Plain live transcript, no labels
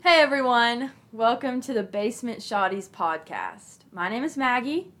everyone. Welcome to the Basement Shotties podcast. My name is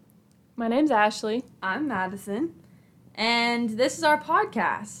Maggie. My name's Ashley. I'm Madison. And this is our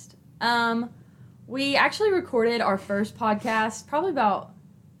podcast. We actually recorded our first podcast probably about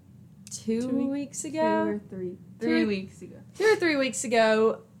two weeks ago. 3 weeks ago. 2 or 3 weeks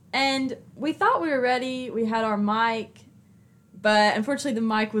ago. And we thought we were ready. We had our mic, but unfortunately the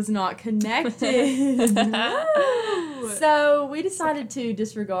mic was not connected. So we decided to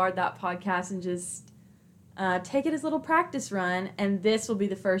disregard that podcast and just take it as a little practice run. And this will be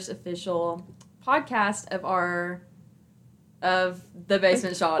the first official podcast of the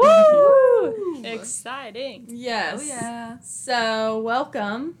Basement Shot. Woo! Exciting. Yes. Oh, yeah. So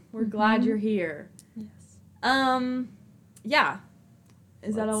welcome. We're glad you're here. Yes. Yeah.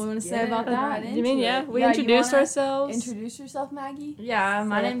 Is that all we want to say about that? You mean, we introduced ourselves. Introduce yourself, Maggie? Yeah,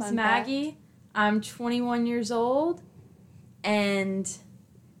 my Say a name's fun Maggie. fact. I'm 21 years old, and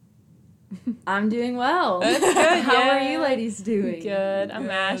I'm doing well. That's good, How are yeah. you ladies doing? Good. I'm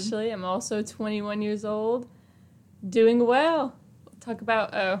Good. Ashley. I'm also 21 years old. Doing well. We'll talk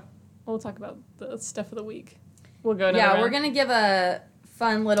about the stuff of the week. We'll go Yeah, another we're round. going to give a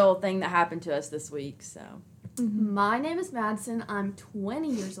fun little thing that happened to us this week, so. My name is Madison. I'm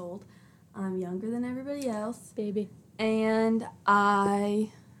 20 years old. I'm younger than everybody else. Baby. And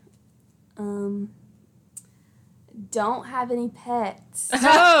I don't have any pets.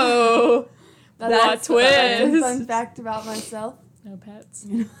 Oh! That's Plot a twist. fun fact about myself. No pets.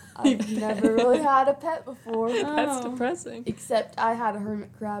 I've never really had a pet before. That's Oh. depressing. Except I had a hermit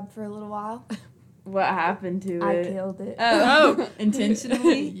crab for a little while. What happened to I it? killed it. Oh,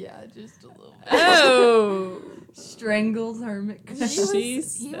 intentionally? Yeah, just a little bit. Oh! Strangles hermit crab. He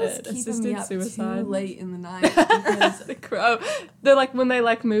was She keeping said me assisted up suicide. too late in the night because The crow. They're like when they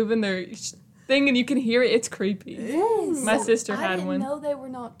like move in their thing and you can hear it. It's creepy. yes, My sister I had didn't one. know they were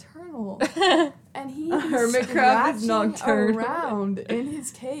nocturnal, and he A was hermit crab is scratching nocturnal. around in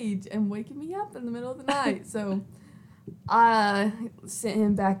his cage and waking me up in the middle of the night. So I sent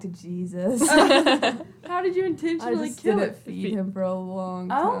him back to Jesus. How did you I intentionally just kill didn't it? feed him for a long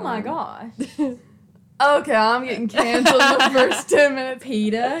time. Oh my gosh. Okay, I'm getting canceled in the first 10 minutes.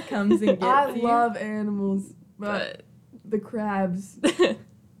 PETA comes and gets I you. love animals, but But the crabs.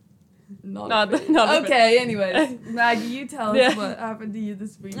 Not Not a the- fan. not a Okay, anyways. Maggie, you tell us Yeah. what happened to you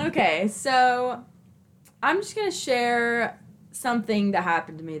this week. Okay, so I'm just going to share something that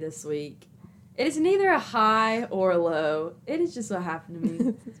happened to me this week. It is neither a high or a low. It is just what happened to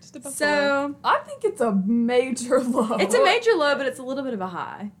me. It's just about So, I think it's a major low. it's a major low, but it's a little bit of a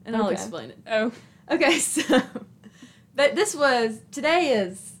high. And I'll Okay. explain it. Oh, Okay, so but today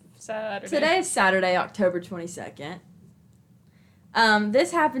is Saturday, October 22nd.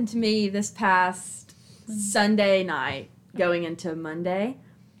 This happened to me this past Sunday night going into Monday.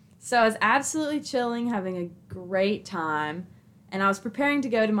 So I was absolutely chilling, having a great time, and I was preparing to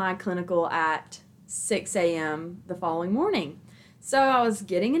go to my clinical at 6 a.m. the following morning. So I was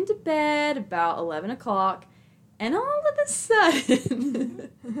getting into bed about 11 o'clock, and all of a sudden,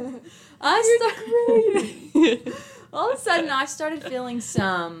 all of a sudden I started feeling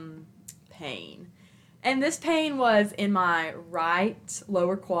some pain. And this pain was in my right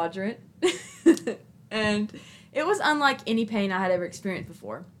lower quadrant. And it was unlike any pain I had ever experienced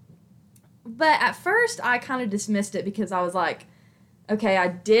before. But at first, I kind of dismissed it because I was like, okay, I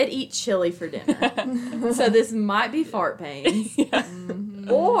did eat chili for dinner. So this might be fart pains.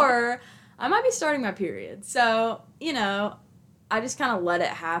 Or I might be starting my period. So, I just kind of let it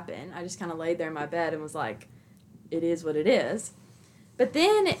happen. I just kind of laid there in my bed and was like, it is what it is. But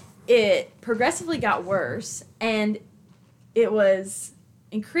then it progressively got worse, and it was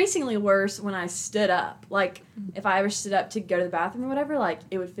increasingly worse when I stood up. Like, if I ever stood up to go to the bathroom or whatever, like,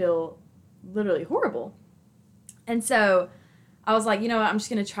 it would feel literally horrible. And so I was like, you know what, I'm just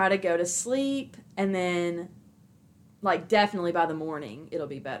going to try to go to sleep, and then, like, definitely by the morning it'll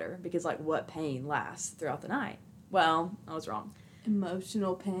be better, because, like, what pain lasts throughout the night? Well, I was wrong.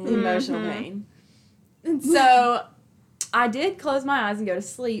 Emotional pain. Emotional pain. And so I did close my eyes and go to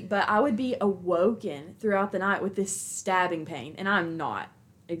sleep, but I would be awoken throughout the night with this stabbing pain. And I'm not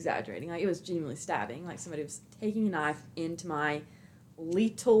exaggerating. Like, it was genuinely stabbing. Like, somebody was taking a knife into my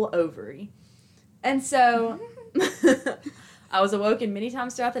lethal ovary. And so I was awoken many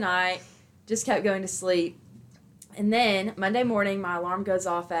times throughout the night, just kept going to sleep. And then Monday morning, my alarm goes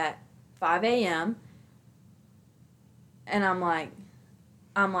off at 5 a.m. And I'm like,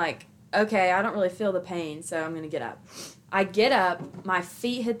 okay, I don't really feel the pain, so I'm going to get up. I get up, my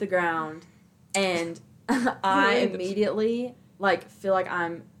feet hit the ground, and I immediately, feel like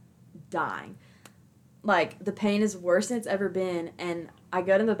I'm dying. Like, the pain is worse than it's ever been, and I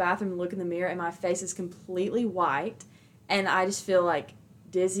go to the bathroom and look in the mirror, and my face is completely white, and I just feel like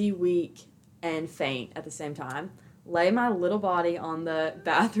dizzy, weak, and faint at the same time. Lay my little body on the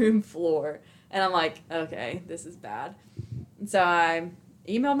bathroom floor, and I'm like, okay, this is bad. And so I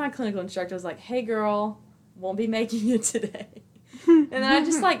emailed my clinical instructor. I was like, hey, girl, won't be making it today. And then I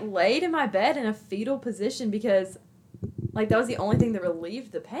just, like, laid in my bed in a fetal position because, like, that was the only thing that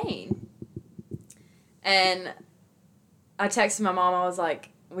relieved the pain. And I texted my mom. I was like,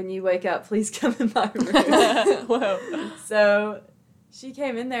 when you wake up, please come in my room. Whoa. So she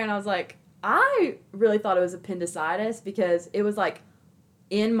came in there, and I was like, I really thought it was appendicitis because it was, like,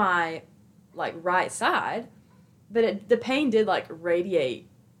 in my, like, right side. But the pain did, like, radiate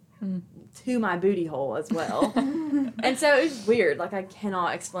to my booty hole as well. And so it was weird. Like, I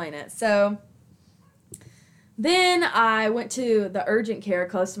cannot explain it. So then I went to the urgent care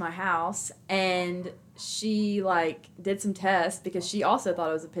close to my house, and she, like, did some tests because she also thought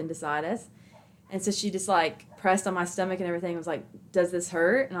it was appendicitis. And so she just, like, pressed on my stomach and everything and was like, does this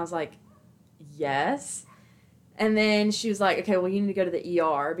hurt? And I was like, yes. And then she was like, okay, well, you need to go to the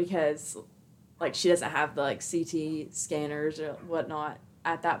ER because, like, she doesn't have the, like, CT scanners or whatnot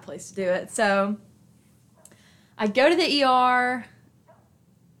at that place to do it. So I go to the ER.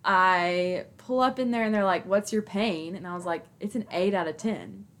 I pull up in there, and they're like, what's your pain? And I was like, it's an 8 out of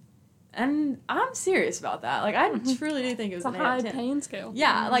 10. And I'm serious about that. Like, I truly do think it was It's an a 8 high out of 10. pain scale.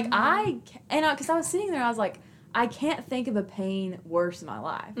 Yeah, like, because I was sitting there, I was like, I can't think of a pain worse in my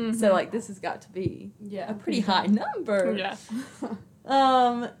life. So, like, this has got to be a pretty high number.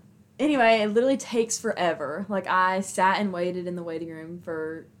 Yeah. Anyway, it literally takes forever. Like, I sat and waited in the waiting room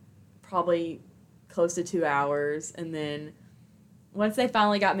for probably close to 2 hours, and then once they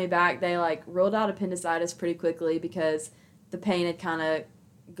finally got me back, they, like, ruled out appendicitis pretty quickly because the pain had kind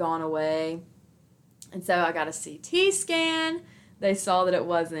of gone away. And so I got a CT scan. They saw that it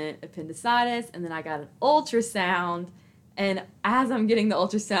wasn't appendicitis, and then I got an ultrasound, and as I'm getting the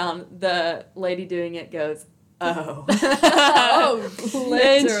ultrasound, the lady doing it goes, oh. Oh, literally.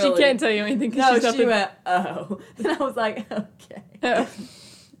 And she can't tell you anything No, because she went, oh. And I was like, okay. Oh.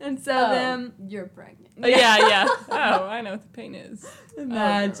 And so then... You're pregnant. Yeah. Oh, I know what the pain is.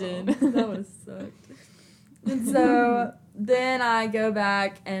 Imagine. Oh, That would have sucked. And so then I go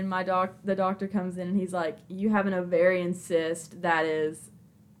back, and the doctor comes in, and he's like, you have an ovarian cyst that is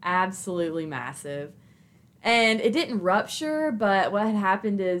absolutely massive. And it didn't rupture, but what had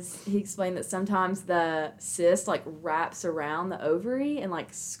happened is he explained that sometimes the cyst, like, wraps around the ovary and,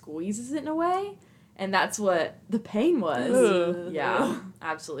 like, squeezes it in a way. And that's what the pain was. Ugh. Yeah,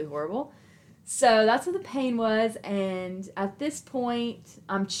 absolutely horrible. So that's what the pain was. And at this point,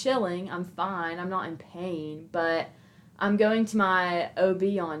 I'm chilling. I'm fine. I'm not in pain. But I'm going to my OB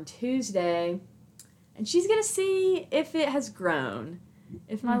on Tuesday, and she's going to see if it has grown,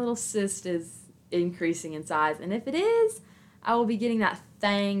 if my little cyst is increasing in size. And if it is, I will be getting that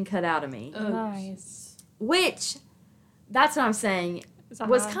thing cut out of me. Nice. Which, that's what I'm saying, It's a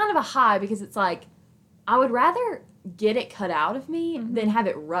was high. kind of a high because it's like, I would rather get it cut out of me than have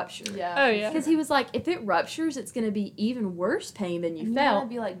it rupture. Yeah. Oh, yeah. Because he was like, if it ruptures, it's going to be even worse pain than you You're felt. gonna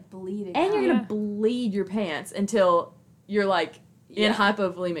be like bleeding. And you're Yeah. going to bleed your pants until you're like in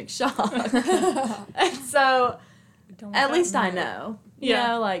hypovolemic shock. And so, Don't want at that. least I know. You Yeah.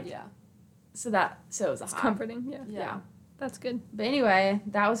 know, like, Yeah. so it was a It's high. comforting. Yeah. Yeah. That's good. But anyway,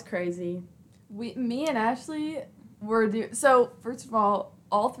 that was crazy. Me and Ashley were so first of all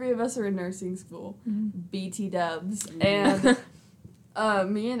 3 of us are in nursing school, BT dubs, and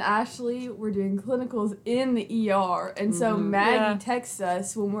me and Ashley were doing clinicals in the ER, and so Maggie texts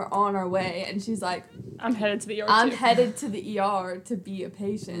us when we're on our way, and she's like, I'm headed to the ER I'm too. headed to the ER to be a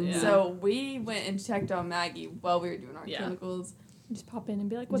patient. Yeah. So we went and checked on Maggie while we were doing our Yeah. clinicals. Just pop in and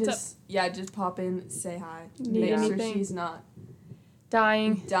be like, what's up? Yeah, just pop in, say hi, Need make sure anything? she's not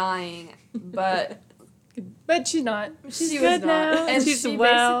Dying. dying, but But she's not. She's she good was not. now. And she's she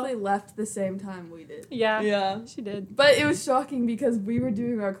well. basically left the same time we did. Yeah. She did. But it was shocking because we were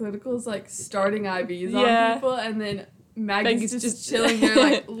doing our clinicals, like, starting IVs Yeah. on people, and then Maggie's Maggie's just just- chilling there,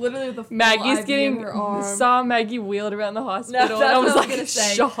 like, literally with the full Maggie's IV getting in her arm. saw Maggie wheeled around the hospital. No, and I that's was what I was like gonna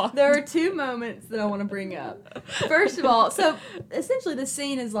say. shocked. There are 2 moments that I want to bring up. First of all, so essentially the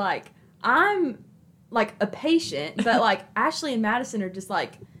scene is like, I'm like a patient, but like Ashley and Madison are just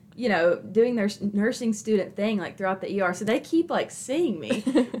like, you know, doing their nursing student thing like throughout the ER. So they keep like seeing me.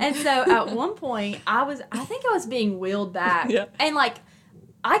 And so at one point I think I was being wheeled back. Yeah. And like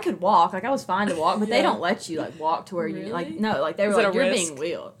I could walk, like I was fine to walk, but they Yeah. don't let you like walk to where you Really? like no, like they were Is it like a you're risk? being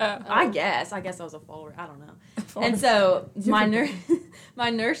wheeled. Oh. I guess I was a follower. I don't know. And so my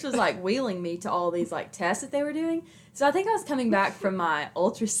nurse was like wheeling me to all these like tests that they were doing. So I think I was coming back from my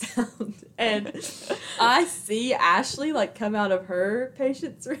ultrasound and I see Ashley like come out of her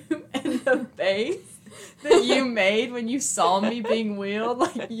patient's room and the face that you made when you saw me being wheeled,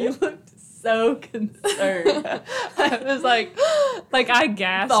 like you looked so concerned. I was like I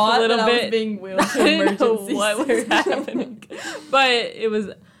gasped Thought a little that I bit. was being wheeled I to didn't know emergency what was surgery. happening, but it was.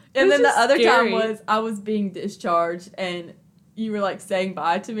 And then the just other scary. time was I was being discharged and you were like saying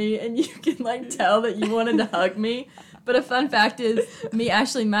bye to me and you can like tell that you wanted to hug me. But a fun fact is me,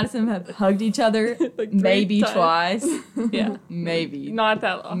 Ashley, and Madison have hugged each other Like 3 maybe times. twice. Yeah, Maybe. not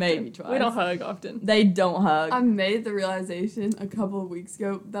that often. Maybe twice. We don't hug often. They don't hug. I made the realization a couple of weeks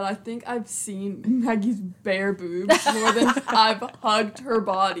ago that I think I've seen Maggie's bare boobs more than I've hugged her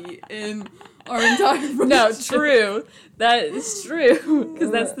body in our entire No, relationship. true. That is true because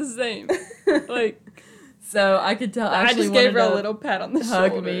that's the same. Like So I could tell I Ashley just gave her wanted a to little pat on the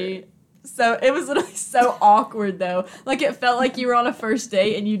hug shoulder. me. So it was literally so awkward though. Like it felt like you were on a first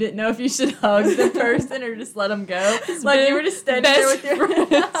date and you didn't know if you should hug the person or just let them go. Like you were just standing there with best your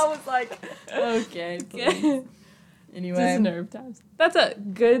friends. I was like, okay, please. Anyway, Just nerve times. That's a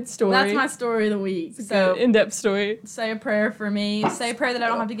good story. that's my story of the week. It's a So good in-depth story. say a prayer for me. Say a prayer that I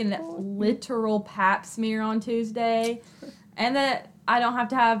don't have to get a literal pap smear on Tuesday, and that I don't have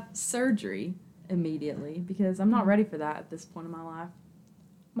to have surgery immediately because I'm not ready for that at this point in my life.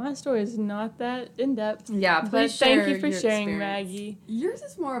 My story is not that in-depth. Yeah, But please thank share you for your sharing, experience. Maggie. Yours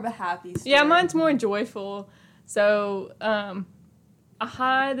is more of a happy story. Yeah, mine's more joyful. So, a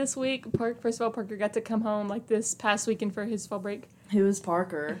high this week. First of all, Parker got to come home like this past weekend for his fall break. Who is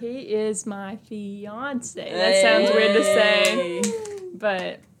Parker? He is my fiance. That sounds weird to say,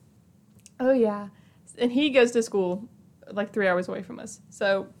 but oh yeah. And he goes to school like 3 hours away from us,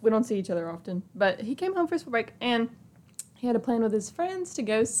 so we don't see each other often. But he came home for his fall break, and he had a plan with his friends to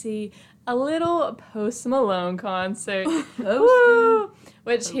go see a little Post Malone concert, Woo!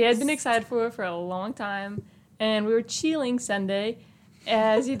 Which he had been excited for a long time. And we were chilling Sunday,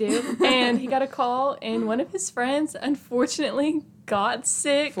 as you do, and he got a call, and one of his friends, unfortunately, got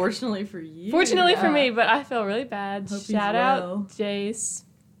sick. Fortunately for you. Fortunately for me, but I feel really bad. Hope he's Shout well. out Jace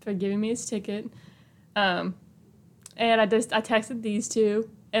for giving me his ticket. And I texted these two,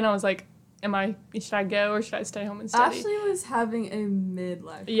 and I was like, should I go or should I stay home and study? Ashley was having a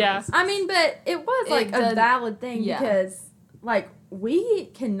midlife Yeah. crisis. I mean, but it was like It a does- valid thing yeah. because like we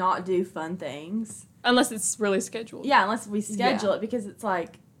cannot do fun things. Unless it's really scheduled. Yeah, unless we schedule Yeah. it because it's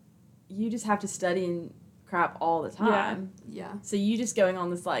like you just have to study and crap all the time. Yeah. So you just going on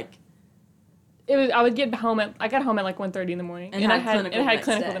this like I would get home I got home at like 1:30 in the morning. And I had clinical and I the had next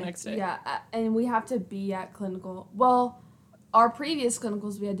clinical day. the next day. Yeah, and we have to be at clinical. Well, our previous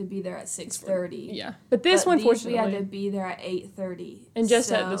clinicals we had to be there at 6:30. Yeah. But this But one, these fortunately, we had to be there at 8:30. and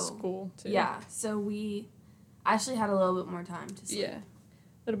just at the So, school, too. Yeah, so we actually had a little bit more time to sleep. Yeah.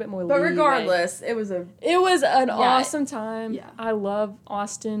 A little bit more but leeway. regardless, it was an awesome time. Yeah. I love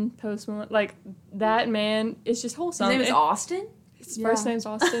Austin Post Malone. Like, that man is just wholesome. his name is And Austin? his Yeah. first name's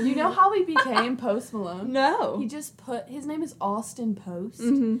Austin. You know how we became Post Malone? No. He just put his name is Austin Post,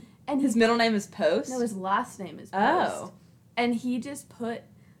 Mm-hmm. and His middle name is Post? no, his last name is Post. Oh. And he just put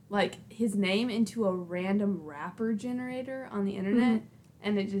like his name into a random rapper generator on the internet,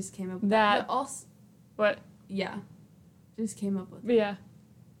 and it just came up with That- But also, What? yeah, just came up with. But yeah.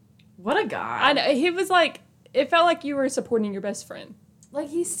 What a guy. I know. He was like, it felt like you were supporting your best friend. Like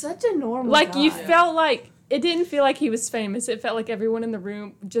he's such a normal. Like, you guy. felt like, it didn't feel like he was famous. It felt like everyone in the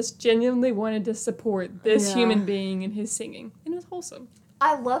room just genuinely wanted to support this Yeah. human being and his singing. And it was wholesome.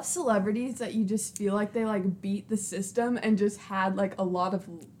 I love celebrities that you just feel like they like beat the system and just had like a lot of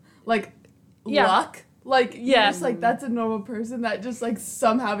like Yeah. luck. Like you're Yeah. just like that's a normal person that just like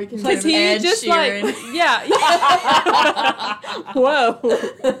somehow became Because famous. he Ed just Sheeran. like, yeah. Whoa.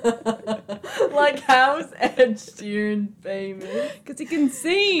 Like, how's Ed Sheeran famous? Because he can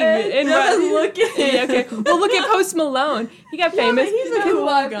sing. And look at him. Yeah, okay. Well, look at Post Malone. He got famous. he's a No, cool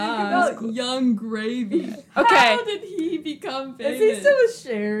I guy. think about Young Gravy. Okay. How did he become famous? Is he still with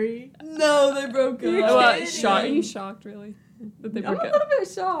Sherry? No, they broke You're up. Well, kidding. are you shocked, really? That they I'm a broke little up? bit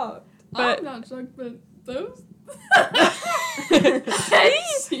shocked. but- I'm not shocked, but those.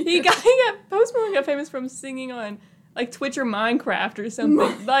 he got Post Malone got famous from singing on like Twitch or Minecraft or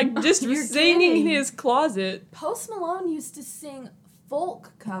something. Like just You're singing in kidding. his closet. Post Malone used to sing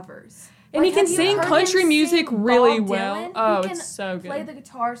folk covers. And he can have you sing heard country him music sing really Bob well. Dylan? Oh, He can it's so good. play the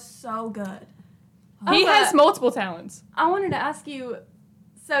guitar so good. He Oh, has but- multiple talents. I wanted to ask you,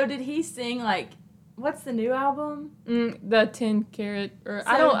 So did he sing like, what's the new album? The 10 Carat, or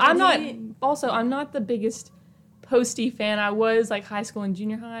So I'm did I'm not the biggest Posty fan. I was like high school and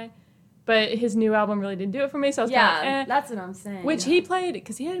junior high, but his new album really didn't do it for me, so I was kind of eh. That's what I'm saying. Which he played,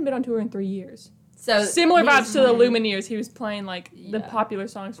 because he hadn't been on tour in 3 years. So Similar he was vibes to the playing- Lumineers. He was playing like the Yeah. popular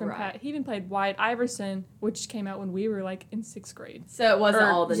songs from Right. Pat. He even played White Iverson, which came out when we were like in 6th grade. So it wasn't Or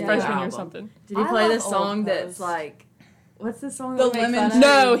all the new freshman year album. or something. Did he I play the love old song that's Post. like, what's the song The that we make Lemon fun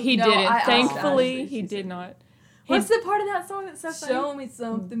of? No, he No, didn't. I Thankfully, asked. he did not. What's the part of that song that's so funny? Show me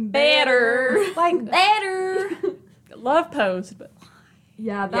something Better. Like better. Love Post, but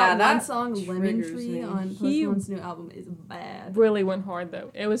Yeah, that Yeah, one that song, Lemon triggers Tree, me. on Post He- Malone's new album is bad. really went hard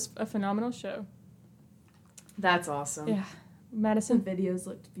though. It was a phenomenal show. That's awesome. Yeah, Some Madison. videos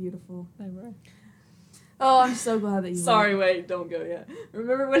looked beautiful. They were. Oh, I'm so glad that you Sorry, wait, don't go yet.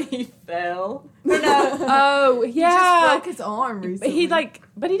 Remember when he fell? went. No. Oh He just yeah. broke his arm recently.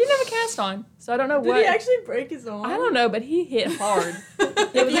 But he didn't have a cast on, so I don't know Did what. he actually break his arm? I don't know, but he hit hard.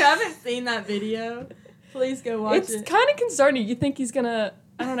 If you haven't seen that video, please go watch It's it. kind of concerning. You think he's gonna.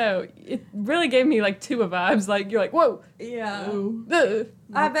 I don't know. It really gave me like Tuba vibes. Like you're like, whoa. Yeah. Ugh.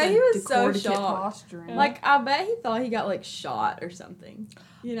 I Like bet the he was so decordicate shocked. posturing. Like, I bet he thought he got, like, shot or something.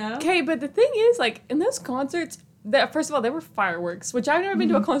 You know? Okay, but the thing is, like in those concerts, that first of all, there were fireworks, which I've never been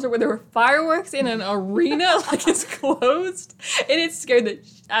to a concert where there were fireworks in an arena, like it's closed, and it scared the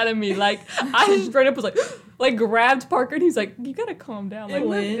shit out of me. Like I just straight up was like grabbed Parker, and he's like, "You gotta calm down." Like, in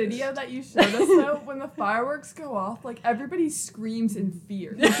the Lynch. video that you showed us, though, when the fireworks go off, like everybody screams in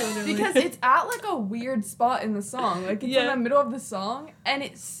fear because it's at like a weird spot in the song. Like it's in Yeah. the middle of the song, and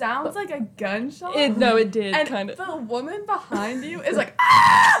it sounds like a gunshot. it did and kind of the woman behind you is like,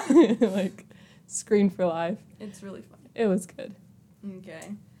 ah! like scream for life. It's really funny. It was good.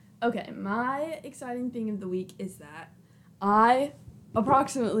 Okay. Okay, my exciting thing of the week is that I,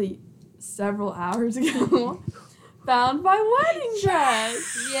 approximately several hours ago, found my wedding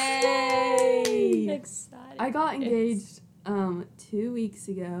dress. Yay! Excited. I got engaged 2 weeks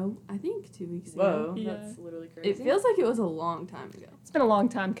ago. I think 2 weeks Whoa, ago. Yeah. that's literally crazy. It feels like it was a long time ago. It's been a long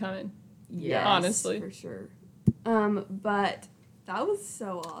time coming. Yes. honestly. For sure. But that was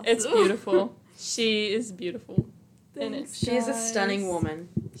so awesome. It's beautiful. She is beautiful. Thanks, She is a guys. stunning woman.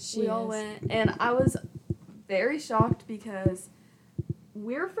 She We all is. went, and I was very shocked because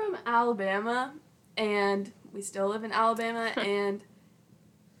we're from Alabama, and we still live in Alabama, and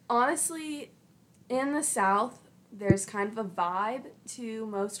honestly, in the South, there's kind of a vibe to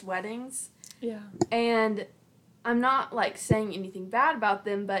most weddings, Yeah. and I'm not, like, saying anything bad about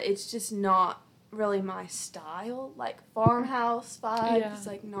them, but it's just not really my style. Like, farmhouse vibes, Yeah.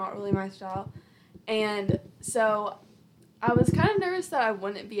 like, not really my style. And so I was kind of nervous that I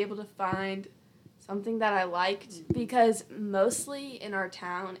wouldn't be able to find something that I liked because mostly in our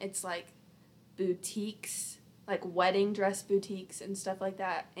town it's like boutiques, like wedding dress boutiques and stuff like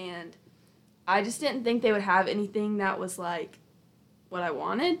that. And I just didn't think they would have anything that was like what I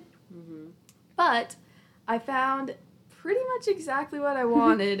wanted. Mm-hmm. But I found pretty much exactly what I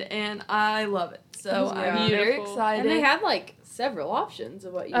wanted and I love it. So That's I'm very beautiful. excited. And they had, like, several options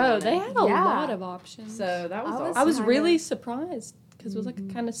of what you Oh, wanted. they had a Yeah. lot of options. So that was I was awesome. I was kinda- really surprised because it was like a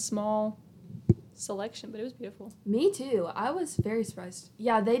Mhm. kind of small selection, but it was beautiful. Me too. I was very surprised.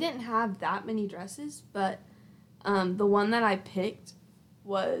 Yeah, they didn't have that many dresses, but the one that I picked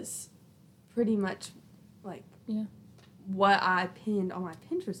was pretty much like Yeah. what I pinned on my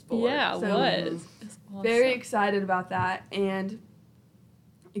Pinterest board. Yeah, So, it was. It's Very awesome. excited about that and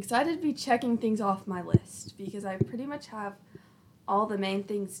excited to be checking things off my list because I pretty much have all the main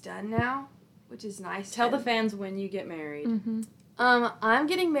things done now, which is nice. Tell the And, fans when you get married. Mhm. I'm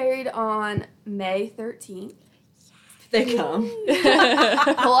getting married on May 13th. They come.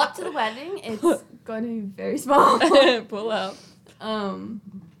 Pull up to the wedding. It's going to be very small. Pull up.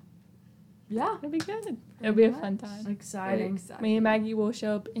 Yeah. It'll be good. It'll be a fun time. Exciting. Me and Maggie will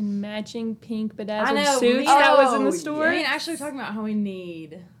show up in matching pink I bedazzled know. suits that was in the Oh, store Me and Ashley were talking about how we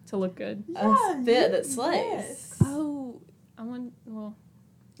need to look good. a fit that slays. Yes. Oh, I want. Well,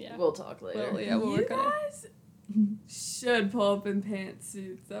 yeah. We'll talk later. Well, yeah, we'll You work on it. guys should pull up in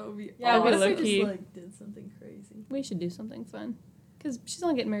pantsuits. That would be Yeah, That'd what be if we low-key. just like did something crazy? We should do something fun. Because she's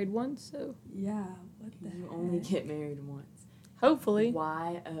only getting married once, so Yeah. What the You heck? only get married once. hopefully.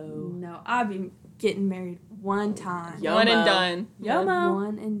 Y-O. No, I've been getting married one time. Yo- One and Yomo. done. Yomo.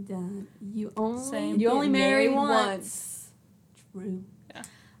 One and done. You only Same. You get only marry married once. True. Yeah.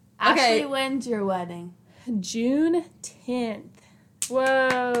 Ashley, Okay. when's your wedding? June 10th.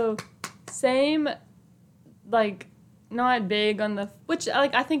 Whoa. Same, like, not big on the, which,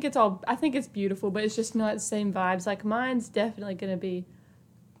 like, I think it's beautiful, but it's just not the same vibes. Like, mine's definitely going to be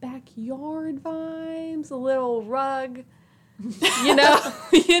backyard vibes, a little rug. You know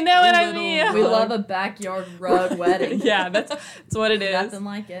what I mean. We love a backyard rug wedding. Yeah, that's what it is. Nothing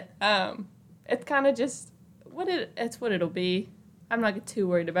like it. It's kind of just it's what it'll be. I'm not too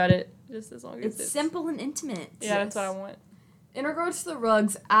worried about it, just as long as it's simple and intimate. Yeah, that's what I want. In regards to the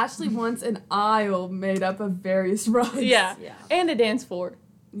rugs, Ashley wants an aisle made up of various rugs. Yeah, and a dance floor.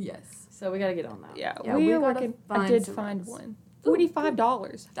 Yes. So we gotta get on that. Yeah, we we're gotta working. find I did some find rugs. one. $45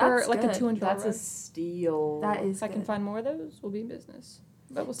 for That's like good. a $200 That's a rug. steal. That is If I can good. find more of those, we'll be in business.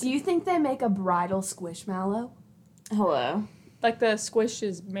 But we'll Do see. you think they make a bridal squishmallow? Hello. Like the squish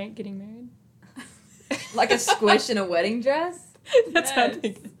is getting married? Like a squish in a wedding dress? That's how I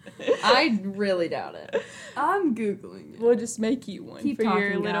think. I really doubt it. I'm Googling it. We'll just make you one Keep for your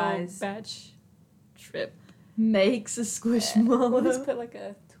talking, little guys. batch trip. Makes a We'll squishmallow. just put like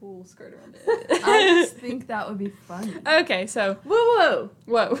a tulle skirt around it. I just think that would be funny. Okay, so Whoa.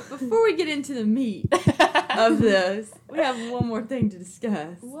 whoa. Before we get into the meat of this, we have one more thing to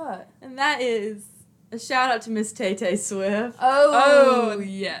discuss. What? And that is a shout out to Miss Tay Swift. Oh,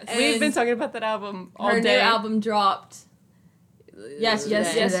 yes. We've been And talking about that album all Her day. new album dropped yesterday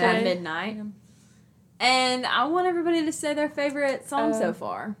at Yesterday. midnight. And I want everybody to say their favorite song so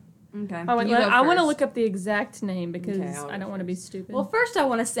far. Okay. Oh, wait, You go I want to first. look up the exact name because Okay, I'll I go don't want to be stupid. Well, first I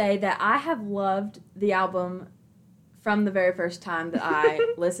want to say that I have loved the album from the very first time that I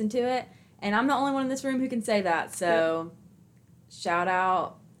listened to it. And I'm the only one in this room who can say that. So, shout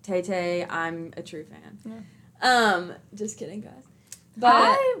out Tay. I'm a true fan. Just kidding, guys. But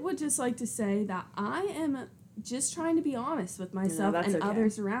I would just like to say that I am just trying to be honest with myself that's and okay.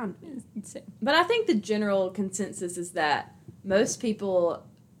 others around me. But I think the general consensus is that most people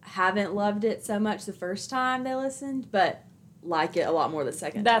haven't loved it so much the first time they listened, but like it a lot more the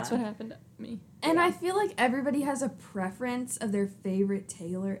second That's time. what happened to me. And I feel like everybody has a preference of their favorite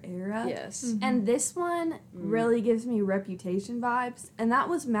Taylor era. Yes. Mm-hmm. And this one really gives me Reputation vibes. And that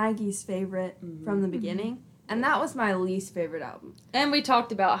was Maggie's favorite from the beginning. And that was my least favorite album. And we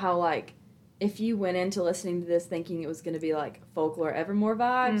talked about how, like, if you went into listening to this thinking it was going to be, like, Folklore Evermore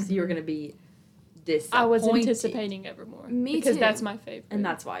vibes, you were going to be disappointed. I was anticipating Evermore. Me because too. that's my favorite. And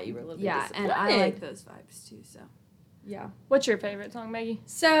that's why you were a little bit Yeah, disappointed. and I like those vibes too, so. Yeah. What's your favorite song, Maggie?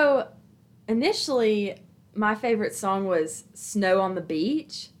 So, initially, my favorite song was Snow on the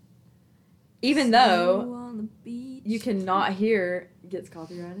Beach. Even Snow though on the beach. you cannot hear... Gets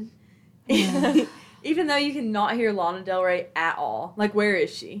copyrighted? Even though you cannot hear Lana Del Rey at all. Like, where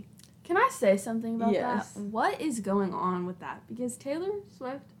is she? Can I say something about Yes. that? What is going on with that? Because Taylor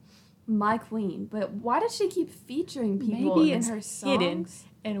Swift, my queen, but why does she keep featuring people Maybe in it's her hidden. songs?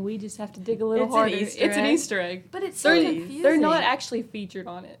 And we just have to dig a little It's an harder. Easter It's an egg. Easter egg. But it's so confusing. They're not actually featured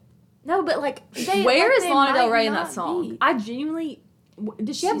on it. No, but, like, They- where like, is they Lana Del might Rey in not that song? be. I genuinely...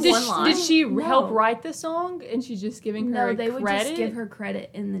 Did she have Did one she- line? Did she No. help write the song and she's just giving her No, they would credit? just give her credit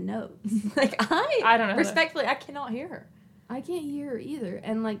in the notes. Like, I don't know. Respectfully, I cannot hear her. I can't hear her either.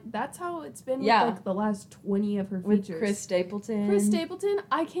 And, like, that's how it's been Yeah. with, like, the last 20 of her With features. Chris Stapleton. Chris Stapleton,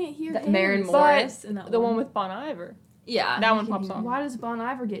 I can't hear him. Maren But Morris. And that the one with Bon Iver. Yeah. That one pops off. Why does Bon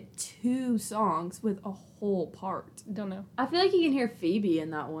Iver get 2 songs with a whole part? Don't know. I feel like you can hear Phoebe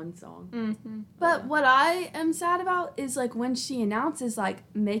in that one song. Mm-hmm. But what I am sad about is, like, when she announces, like,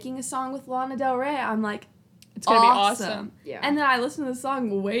 making a song with Lana Del Rey, I'm like, It's gonna be awesome. Yeah. And then I listen to the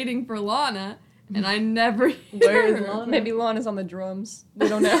song waiting for Lana, and I never hear Where is her. Lana? Maybe Lana's on the drums. We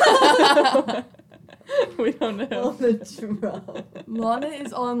don't know. We don't know. On the drum. Lana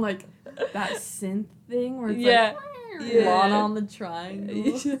is on, like, that synth thing where it's Yeah. like... Yeah. Lana on the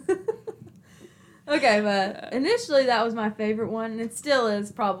triangle. Okay, but initially that was my favorite one, and it still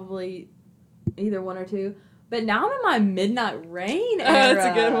is probably either one or two. But now I'm in my Midnight Rain era. Oh, that's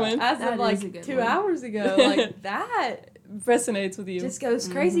a good one. As That of like is a good 2 one. hours ago. Like that Resonates with you. just goes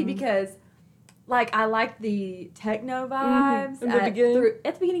crazy because like I like the techno vibes In the beginning.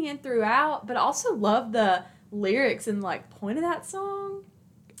 at the beginning and throughout, but I also love the lyrics and like point of that song.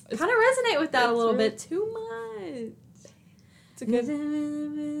 Kind of resonate with that a it's little really- bit too much. It's a good.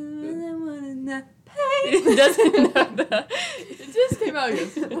 It Doesn't know that. It just came out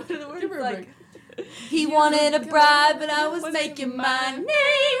yesterday. What are the words? Give her a Like, break. he wanted a bride, but I was making my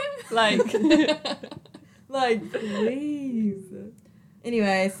name. Like. Like, please.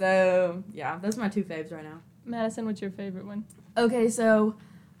 Anyway, so yeah, those are my 2 faves right now. Madison, what's your favorite one? Okay, so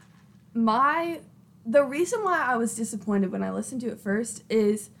the reason why I was disappointed when I listened to it first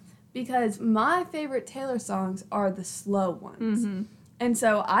is because my favorite Taylor songs are the slow ones. Mm-hmm. And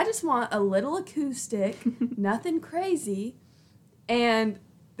so I just want a little acoustic, nothing crazy, and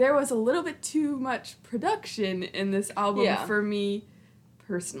there was a little bit too much production in this album Yeah. for me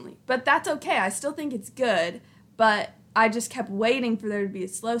personally. But that's okay. I still think it's good, but I just kept waiting for there to be a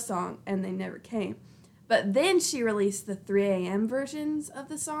slow song, and they never came. But then she released the 3 a.m. versions of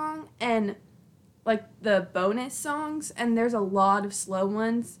the song, and like the bonus songs, and there's a lot of slow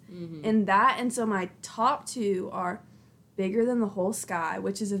ones in that. And so my top 2 are Bigger Than the Whole Sky,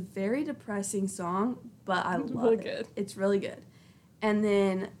 which is a very depressing song, but I love really it. good. It's really good. And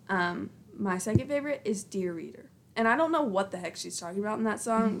then my second favorite is Dear Reader. And I don't know what the heck she's talking about in that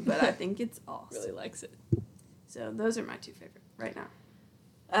song, but I think it's awesome. Really likes it. So those are my 2 favorite right now.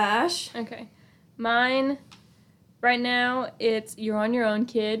 Ash? Okay. Mine, right now, it's You're on Your Own,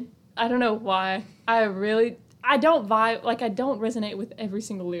 Kid. I don't know why. I don't vibe, like, I don't resonate with every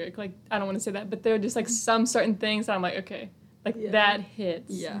single lyric. Like, I don't want to say that, but there are just, like, some certain things that I'm like, okay, like, that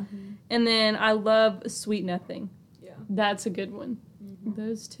hits. Yeah. And then I love Sweet Nothing. Yeah. That's a good one.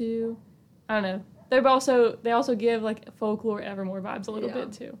 Those 2, I don't know. They also give, like, Folklore Evermore vibes a little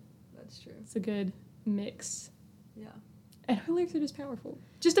bit, too. That's true. It's a good mix. Yeah. And her lyrics are just powerful.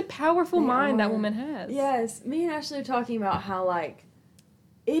 Just a powerful mind that woman has. Yes. Me and Ashley are talking about how, like,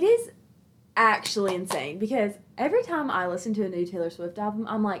 it is actually insane because every time I listen to a new Taylor Swift album,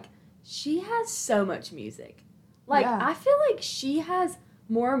 I'm like, she has so much music. Like, I feel like she has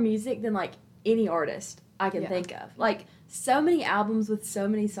more music than, like, any artist I can think of. Like, so many albums with so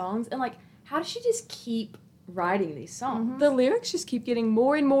many songs, and, like, how does she just keep writing these songs? The lyrics just keep getting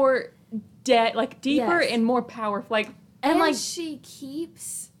more and more deeper and more powerful. Like, And like, she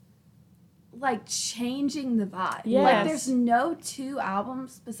keeps, like, changing the vibe. Yes. Like, there's no 2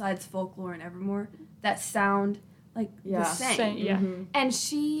 albums besides Folklore and Evermore that sound, like, the same. yeah. And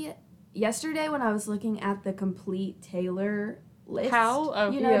she, yesterday when I was looking at the complete Taylor list,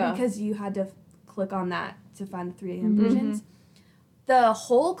 because you had to click on that to find the 3 a.m. versions, the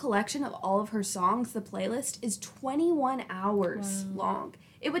whole collection of all of her songs, the playlist, is 21 hours long.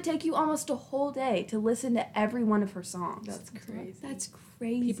 It would take you almost a whole day to listen to every one of her songs. That's crazy. That's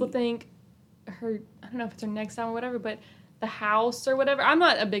crazy. People think her, I don't know if it's her next album or whatever, but The House or whatever. I'm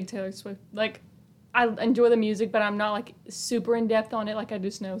not a big Taylor Swift. Like, I enjoy the music, but I'm not, like, super in-depth on it. Like, I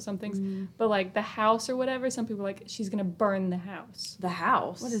just know some things. But, like, The House or whatever, some people are like, she's going to burn the house. The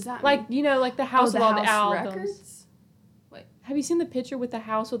House? What is that Like, mean? you know, like the house with all the albums. Records? Have you seen the picture with the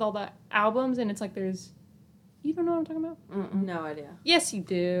house with all the albums? And it's like there's... You don't know what I'm talking about? No idea. Yes, you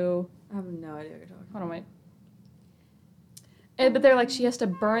do. I have no idea what you're talking about. Hold on, wait. But they're like, she has to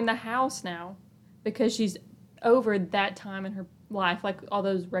burn the house now because she's over that time in her life, like all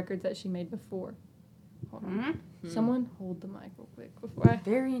those records that she made before. Hold on. Someone hold the mic real quick before I...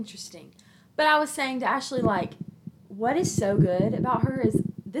 Very interesting. But I was saying to Ashley, like, what is so good about her is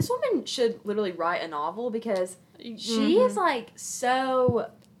this woman should literally write a novel because she is, like, so...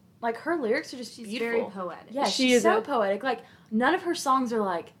 Like, her lyrics are just She's beautiful. very poetic. Yeah, She she's is so poetic. Like, none of her songs are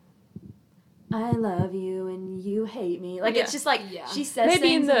like, I love you and you hate me. Like, it's just like, she says maybe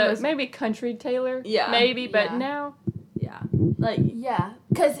things in the most... maybe country Taylor. Yeah. Maybe, but Yeah. now... Yeah. Like, Yeah,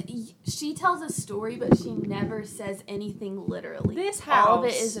 because she tells a story, but she never says anything literally. This house... All of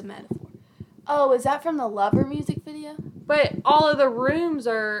it is a metaphor. Oh, is that from the Lover music video? But all of the rooms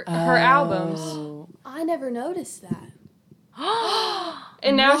are her albums. I never noticed that.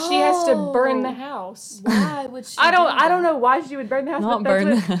 And now she has to burn the house. Why would she? I do don't that? know why she would burn the house. Not but that's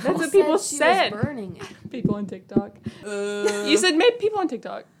burn what, the house. That's what Who people said. said. She was burning it. People on TikTok. You said maybe people on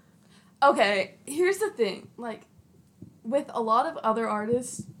TikTok. Okay, here's the thing. Like, with a lot of other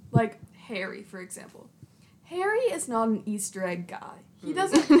artists, like Harry, for example, Harry is not an Easter egg guy. He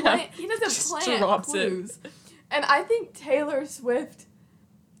doesn't plant. He doesn't plant drops clues. And I think Taylor Swift,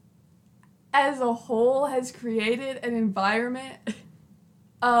 as a whole, has created an environment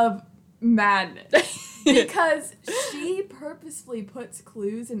of madness because she purposefully puts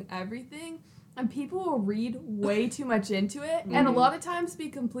clues in everything, and people will read way too much into it, and a lot of times be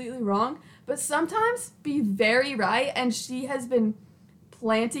completely wrong, but sometimes be very right. And she has been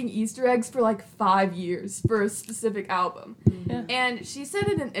planting Easter eggs for like 5 years for a specific album. Yeah. And she said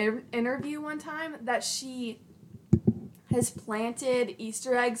in an interview one time that she has planted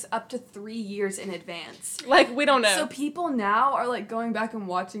Easter eggs up to 3 years in advance. Like, we don't know. So people now are like going back and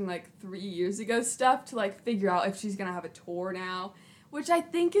watching like 3 years ago stuff to like figure out if she's gonna have a tour now, which I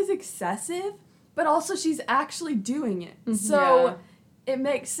think is excessive, but also she's actually doing it. So it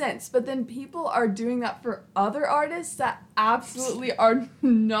makes sense. But then people are doing that for other artists that absolutely are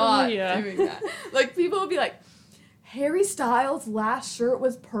not doing that. Like, people will be like, Harry Styles' last shirt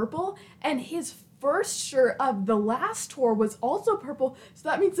was purple, and his first shirt of the last tour was also purple, so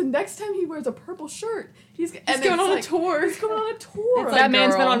that means the next time he wears a purple shirt, he's going on a tour. He's going on a tour. That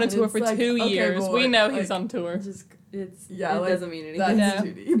man's been on a Girl, tour for it's like, 2 okay, years. boy, We know like, he's on tour. just it like, doesn't mean anything. That's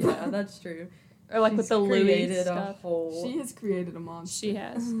too deep. Yeah, that's true. Or like with the Louis created stuff. a whole. She has created a monster. She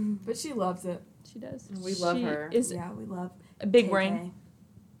has. But she loves it. She does. We love She her. Is Yeah, we love a big KK. brain.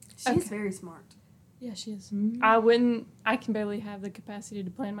 She's Okay. very smart. Yeah, she is. Mhm. I can barely have the capacity to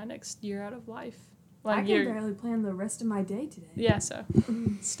plan my next year out of life. I Like can barely plan the rest of my day today. Yeah, so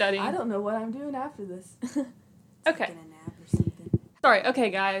studying. I don't know what I'm doing after this. Okay. Taking a nap or something. Sorry, okay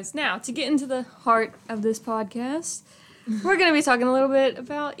guys, now to get into the heart of this podcast, we're going to be talking a little bit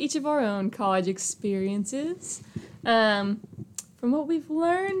about each of our own college experiences. From what we've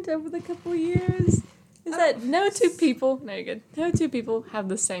learned over the couple years is that no two people have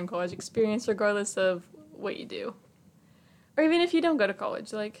the same college experience regardless of what you do. Or even if you don't go to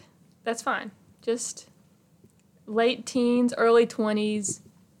college, like, that's fine. Just late teens, early 20s,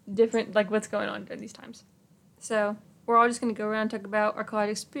 different, like, what's going on during these times. So we're all just going to go around and talk about our college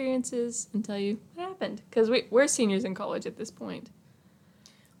experiences and tell you what happened. Because we're seniors in college at this point.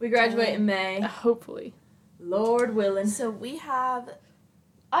 We graduate in May. Hopefully. Lord willing. So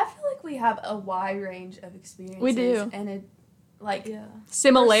I feel like we have a wide range of experiences. We do. And like,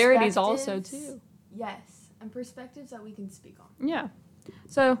 Similarities also, perspectives. too. Yes, and perspectives that we can speak on. Yeah.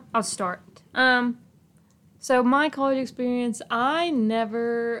 So I'll start. So my college experience, I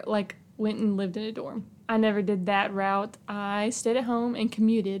never, like, went and lived in a dorm. I never did that route. I stayed at home and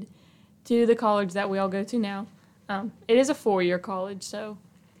commuted to the college that we all go to now. It is a 4-year college, so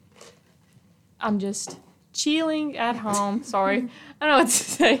I'm just chilling at home. Sorry. I don't know what to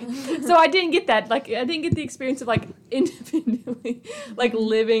say. So I didn't get that. Like, I didn't get the experience of, like, independently, like,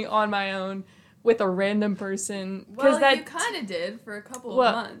 living on my own with a random person. Well, that, you kind of did for a couple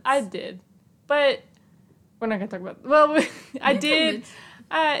of months. I did. But we're not going to talk about... Well, I did...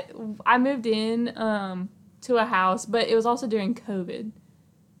 I moved in to a house, but it was also during COVID.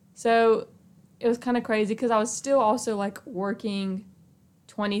 So it was kind of crazy because I was still also, like, working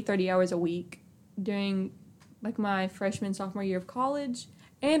 20, 30 hours a week during, like, my freshman, sophomore year of college,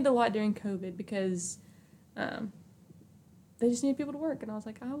 and a lot during COVID because they just needed people to work. And I was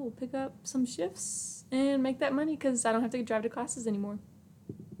like, I will pick up some shifts and make that money because I don't have to drive to classes anymore.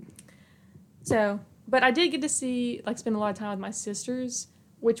 So, but I did get to spend a lot of time with my sisters,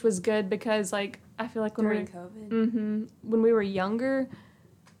 which was good because, like, I feel like during COVID. When we were younger,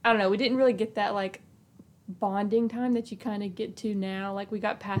 I don't know, we didn't really get that, like, bonding time that you kind of get to now. Like, we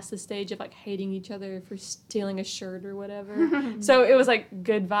got past the stage of, like, hating each other for stealing a shirt or whatever. So it was, like,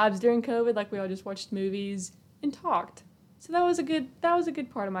 good vibes during COVID. Like, we all just watched movies and talked. So that was a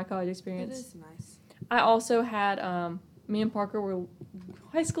good part of my college experience. It is nice. I also had me and Parker were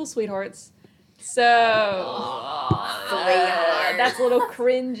high school sweethearts. So that's a little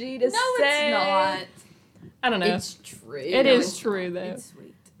cringy to say. No, it's not. I don't know. It's true. It is true, though. It's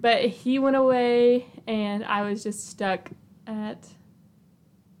sweet. But he went away, and I was just stuck at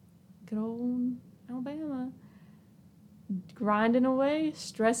good old Alabama, grinding away,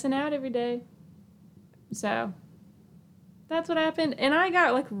 stressing out every day. So that's what happened. And I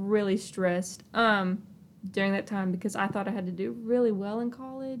got, like, really stressed during that time because I thought I had to do really well in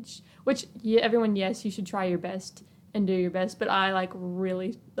college, which, everyone, yes, you should try your best and do your best, but I, like,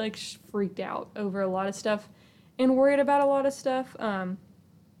 really, like, freaked out over a lot of stuff and worried about a lot of stuff.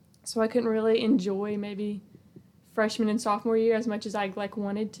 So I couldn't really enjoy maybe freshman and sophomore year as much as I, like,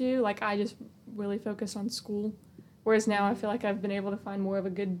 wanted to. Like, I just really focused on school, whereas now I feel like I've been able to find more of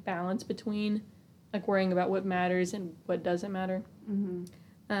a good balance between, like, worrying about what matters and what doesn't matter.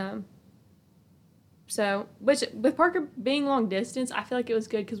 So, which, with Parker being long distance, I feel like it was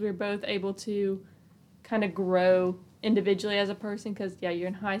good because we were both able to kind of grow individually as a person because, yeah, you're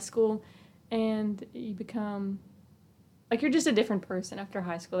in high school and you become, like, you're just a different person after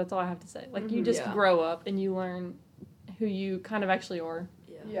high school. That's all I have to say. Like, you just grow up and you learn who you kind of actually are.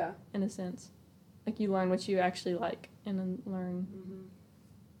 Yeah. In a sense. Like, you learn what you actually like and then learn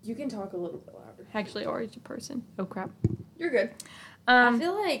You can talk a little bit louder. actually are as a person. Oh, crap. You're good. I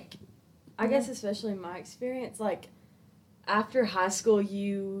feel like, I guess especially in my experience, like, after high school,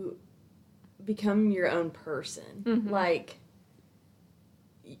 you become your own person. Like,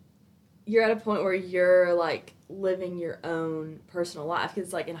 you're at a point where you're, like, living your own personal life.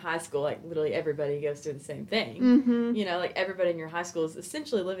 Because, like, in high school, like, literally everybody goes through the same thing. You know, like, everybody in your high school is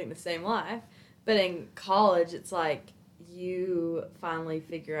essentially living the same life. But in college, it's like, you finally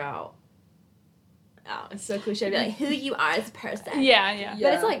figure out, oh, it's so cliche to be like, who you are as a person. Yeah.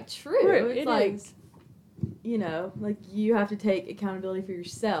 But it's, like, true. It's It like, is. you know, like, you have to take accountability for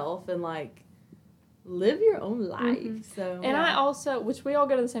yourself and, like, live your own life. So, And I also, which we all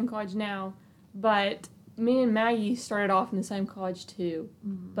go to the same college now, but me and Maggie started off in the same college too.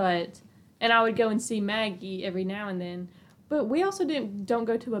 But and I would go and see Maggie every now and then. But we also don't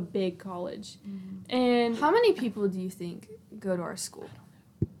go to a big college. Mm-hmm. And How many people do you think go to our school?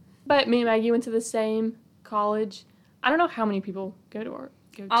 but me and Maggie went to the same college. I don't know how many people go to.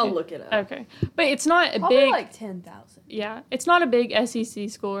 I'll look it up. Okay. But it's not a Probably big like 10,000. Yeah, it's not a big SEC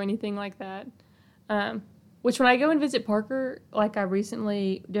school or anything like that. Which when I go and visit Parker, like I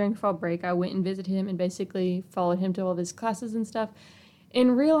recently, during fall break, I went and visited him and basically followed him to all of his classes and stuff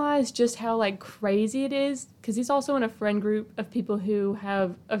and realized just how, like, crazy it is because he's also in a friend group of people who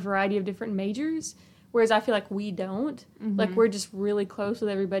have a variety of different majors, whereas I feel like we don't. Mm-hmm. Like, we're just really close with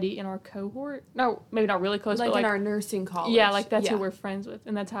everybody in our cohort. No, maybe not really close, Like but, in like, our nursing college. yeah, like, that's yeah. who we're friends with,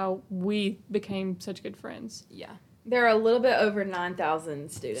 and that's how we became such good friends. Yeah. There are a little bit over 9,000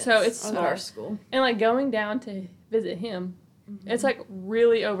 students So it's- at our school. And, like, going down to visit him, it's, like,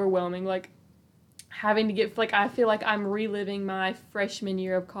 really overwhelming. Like, having to get, like, I feel like I'm reliving my freshman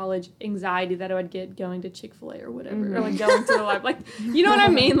year of college anxiety that I would get going to Chick-fil-A or whatever. Or, like, going to the library. Like, you know what I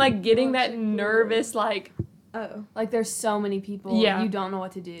mean? Like, getting that nervous, like... Oh. Like there's so many people. Yeah. You don't know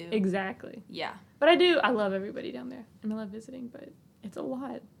what to do. Exactly. Yeah. But I love everybody down there. And I love visiting, but it's a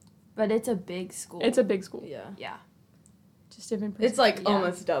lot. But it's a big school. It's a big school. Yeah. Yeah. Just different It's like Yeah.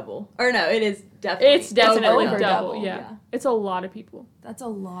 almost double. Or no, it is definitely. It's definitely Over double. double, Yeah. yeah. It's a lot of people. That's a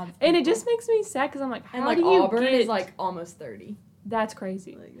lot of people. And it just makes me sad because I'm like, how And like do you Auburn get... is like almost 30. That's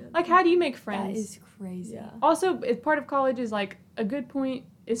crazy. Like, Like, how do you make That friends? is crazy. yeah. Also, part of college is, like, a good point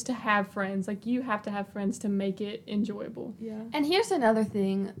is to have friends. Like, you have to have friends to make it enjoyable. Yeah. And here's another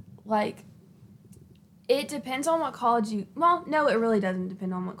thing, like, it depends on what college you, well, no, it really doesn't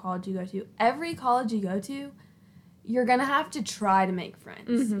depend on what college you go to. Every college you go to, you're going to have to try to make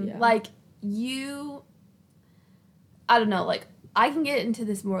friends. Mhm. Yeah. Like, I don't know, like, I can get into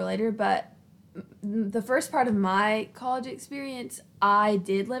this more later, but the first part of my college experience, I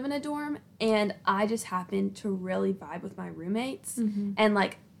did live in a dorm, and I just happened to really vibe with my roommates, and,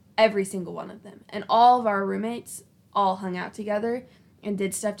 like, every single one of them. And all of our roommates all hung out together and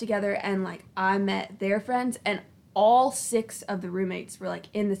did stuff together, and, like, I met their friends, and all 6 of the roommates were, like,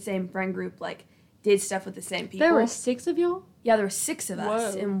 in the same friend group, like, did stuff with the same people. There were 6 of y'all? Yeah, there were 6 of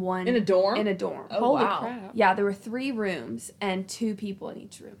us Whoa. in one. In a dorm? In a dorm. Oh, Holy wow. crap. Yeah, there were 3 rooms and 2 people in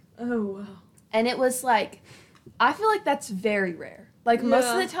each room. Oh, wow. And it was like, I feel like that's very rare. Like, most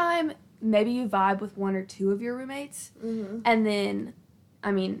of Yeah. the time, maybe you vibe with 1 or 2 of your roommates. Mm-hmm. And then,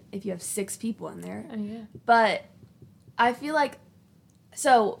 I mean, if you have 6 people in there. Oh, yeah. But I feel like,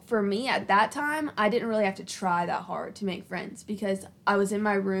 so for me at that time, I didn't really have to try that hard to make friends because I was in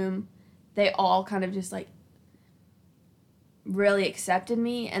my room. They all kind of just, like, really accepted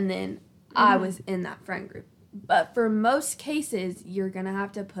me. And then I was in that friend group. But for most cases, you're going to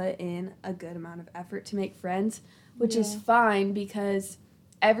have to put in a good amount of effort to make friends, which is fine because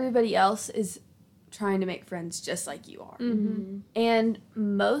everybody else is trying to make friends just like you are. Mm-hmm. And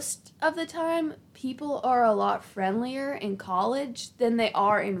most of the time, people are a lot friendlier in college than they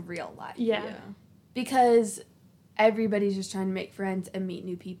are in real life. Yeah. Because everybody's just trying to make friends and meet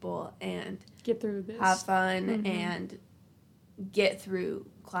new people and Get through this. have fun Mhm. and get through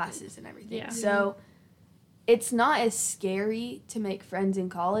classes and everything. Yeah. So it's not as scary to make friends in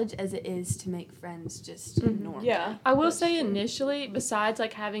college as it is to make friends just Mhm. normally. Yeah. I will That's say true. initially, besides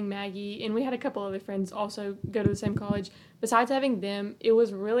like having Maggie, and we had a couple other friends also go to the same college, besides having them, it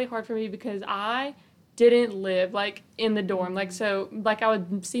was really hard for me because I didn't live like in the dorm. Like, so like I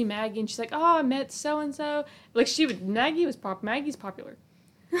would see Maggie and she's like, oh, I met so-and-so. Like Maggie's popular.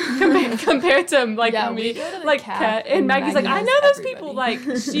 compared to like Yeah, me. we go to the Like Cat, and and Maggie's like, Maggie I knows know those everybody. people. Like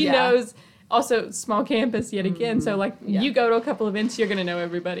she Yeah. knows. Also, small campus yet again. So like Yeah. you go to a couple events, you're gonna know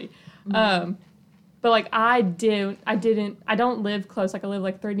everybody. But like I don't live close. Like I live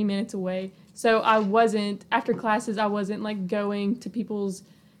like 30 minutes away. So I wasn't after classes. I wasn't like going to people's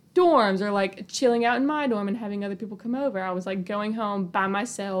dorms or like chilling out in my dorm and having other people come over. I was like going home by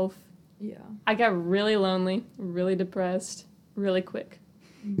myself. Yeah. I got really lonely, really depressed, really quick.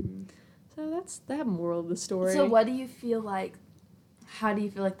 Mm-hmm. So that's that moral of the story. So what do you feel like, how do you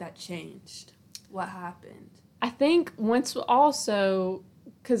feel like that changed? What happened? I think once also,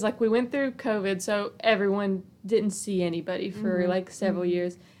 because like we went through COVID, so everyone didn't see anybody for like several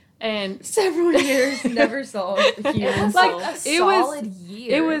years. And Several years, never saw a human Like, soul. it was- solid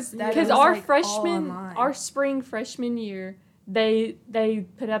year. it was that because was, our like, all freshman, online. our spring freshman year, they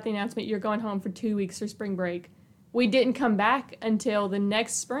put out the announcement, you're going home for 2 weeks for spring break. We didn't come back until the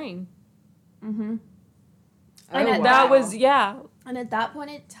next spring. Mm-hmm. Oh, and That wow. was, yeah. And at that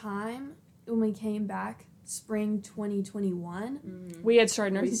point in time, when we came back, spring 2021. We had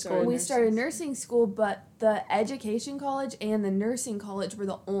started nursing school. We started nursing school, but the education college and the nursing college were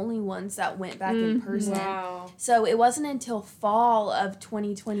the only ones that went back in person. Wow. So it wasn't until fall of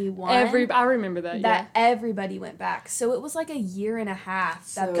 2021 I remember that everybody went back. So it was like a year and a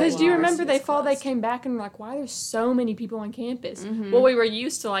half. Because do you remember they came back and were like, why are there so many people on campus? Well, we were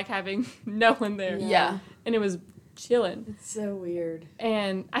used to like having no one there. Yeah. And it was chilling. It's so weird.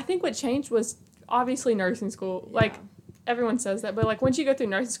 And I think what changed was obviously nursing school. Yeah. Like, everyone says that, but like once you go through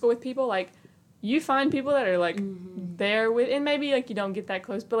nursing school with people, like, you find people that are like there with, and maybe like you don't get that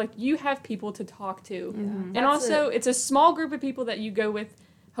close, but like you have people to talk to. And also it's a small group of people that you go with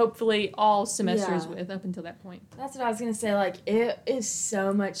hopefully all semesters with up until that point. That's what I was going to say. Like, it is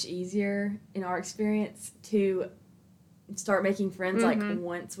so much easier in our experience to start making friends like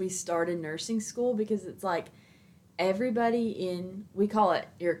once we started nursing school, because it's like everybody in, we call it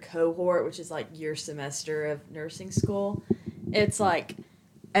your cohort, which is like your semester of nursing school. It's like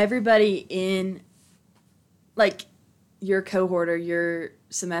everybody in like your cohort or your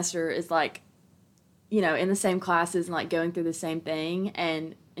semester is like, you know, in the same classes and like going through the same thing.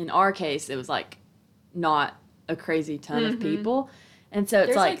 And in our case, it was like not a crazy ton of people. And so it's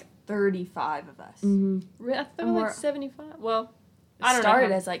There's like 35 of us. I thought like 75. Well, I don't started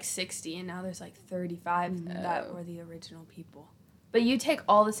know. as like 60, and now there's like 35 that were the original people. But you take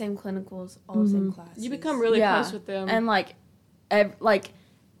all the same clinicals, all the same classes. You become really close with them. And like,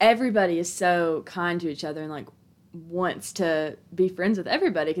 everybody is so kind to each other and like wants to be friends with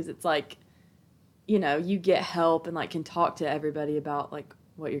everybody, because it's like, you know, you get help and like can talk to everybody about like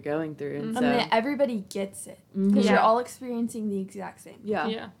what you're going through. And so, I mean, everybody gets it because you're all experiencing the exact same.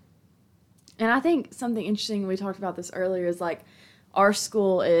 Yeah. And I think something interesting, we talked about this earlier, is like our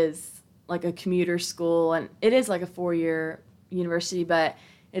school is like a commuter school, and it is like a 4-year university, but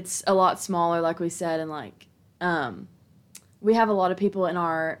it's a lot smaller, like we said, and like we have a lot of people in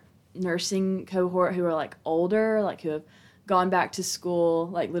our nursing cohort who are like older, like who have gone back to school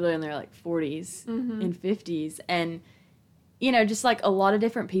like literally in their like 40s and 50s, and you know, just like a lot of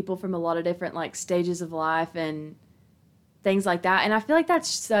different people from a lot of different like stages of life and things like that. And I feel like that's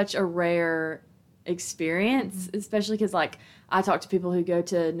such a rare experience, especially because like I talk to people who go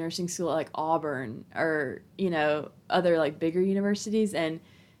to nursing school at like Auburn or, you know, other like bigger universities, and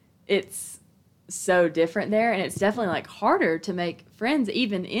it's so different there, and it's definitely like harder to make friends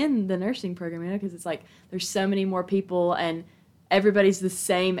even in the nursing program, you know, because it's like there's so many more people and everybody's the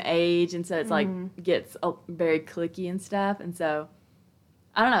same age, and so it's like gets very cliquey and stuff. And so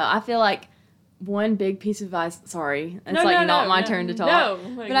I don't know, I feel like one big piece of advice, sorry, it's not my turn to talk,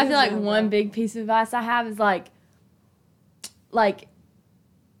 but I feel like one big piece of advice I have is like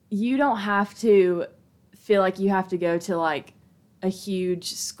you don't have to feel like you have to go to like a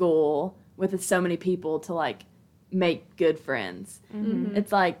huge school with so many people to like make good friends.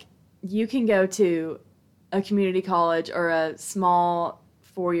 It's like you can go to a community college or a small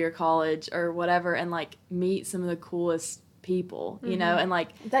 4-year college or whatever and like meet some of the coolest people, you know, and like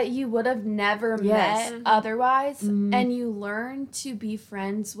that you would have never met otherwise, and you learn to be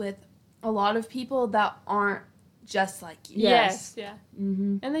friends with a lot of people that aren't just like you. Yes.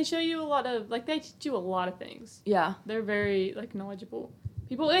 And they show you a lot of, like, they teach you a lot of things. Yeah. They're very, like, knowledgeable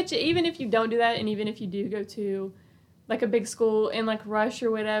people, which even if you don't do that, and even if you do go to, like, a big school in, like, Rush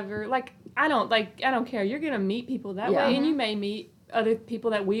or whatever, like, I don't care. You're going to meet people that way, and you may meet other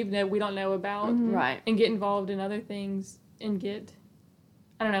people that we don't know about. Right. And get involved in other things and get,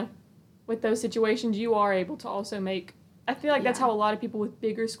 I don't know, with those situations, you are able to also make, I feel like that's how a lot of people with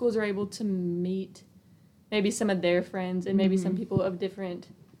bigger schools are able to meet maybe some of their friends and maybe some people of different,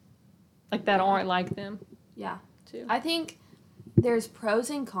 like, that aren't like them. Yeah. Too. I think there's pros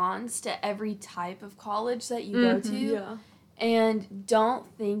and cons to every type of college that you go to. Yeah. And don't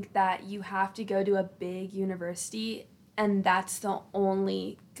think that you have to go to a big university and that's the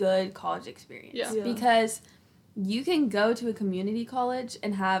only good college experience. Yeah. Because you can go to a community college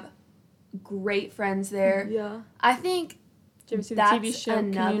and have great friends there. Yeah. I think Did you ever see the that's TV show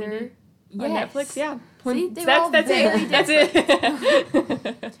another... Community? Yes. On Netflix, yeah. See, they were all very that's it.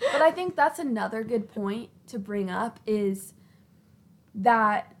 But I think that's another good point to bring up is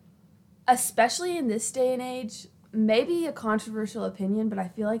that, especially in this day and age, maybe a controversial opinion, but I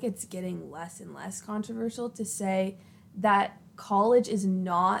feel like it's getting less and less controversial to say that college is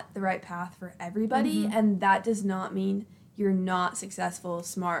not the right path for everybody, and that does not mean you're not successful,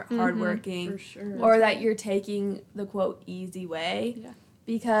 smart, hardworking, For sure. or that you're taking the, quote, easy way. Yeah.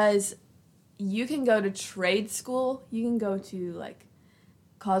 Because you can go to trade school, you can go to, like,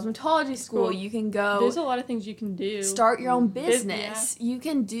 cosmetology school. Cool. You can go There's a lot of things you can do. start your own Yeah. business. You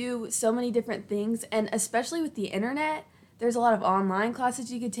can do so many different things, and especially with the internet, there's a lot of online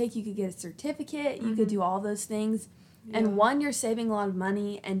classes you could take. You could get a certificate. You could do all those things. And one, you're saving a lot of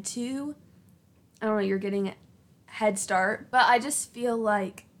money, and two, I don't know, you're getting a head start. But I just feel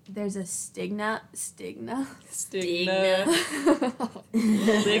like there's a stigma. Stigma. Same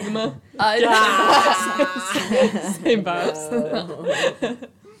vibes.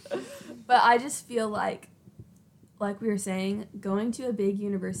 But I just feel like we were saying, going to a big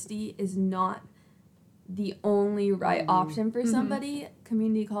university is not the only right option for somebody.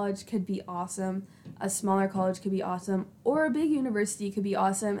 Community college could be awesome. A smaller college could be awesome. Or a big university could be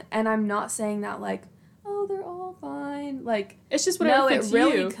awesome. And I'm not saying that like, oh, they're all fine. Like, It's just whatever no, it fits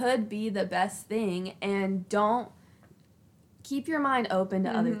really you. could be the best thing. And don't keep your mind open to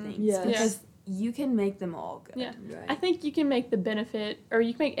other things. Yes. Because you can make them all good. Yeah. Right. I think you can make the benefit, or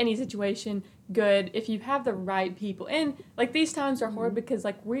you can make any situation good if you have the right people. And, like, these times are hard because,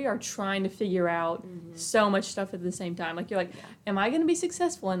 like, we are trying to figure out so much stuff at the same time. Like, you're like, am I going to be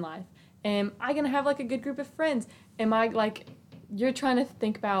successful in life? Am I going to have, like, a good group of friends? Am I, like, you're trying to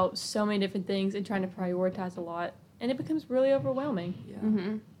think about so many different things and trying to prioritize a lot. And it becomes really overwhelming. Yeah.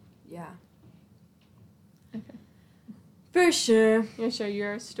 Mm-hmm. Yeah. Okay. For sure. You want to share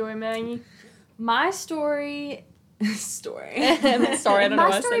your story, Maggie? My story. Sorry, I don't know My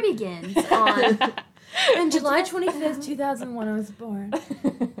what I story said. begins on July 25th, 2001, I was born.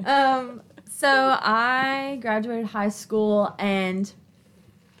 So I graduated high school, and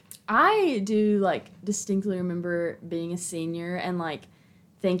I do, like, distinctly remember being a senior and, like,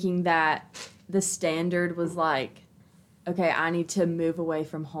 thinking that the standard was, like, okay, I need to move away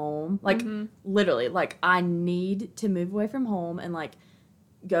from home. Like, literally, like, I need to move away from home and, like,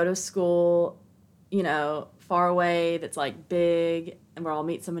 go to school, you know, far away that's, like, big and where I'll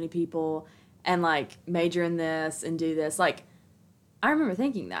meet so many people and, like, major in this and do this. Like, I remember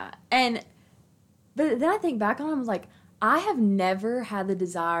thinking that. But then I think back on it, I was like, I have never had the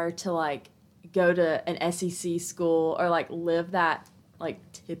desire to, like, go to an SEC school or, like, live that, like,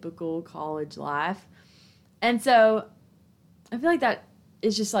 typical college life. And so I feel like that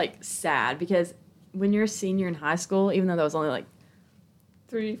is just, like, sad because when you're a senior in high school, even though that was only, like,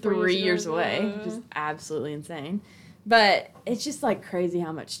 3 years away, which is absolutely insane. But it's just, like, crazy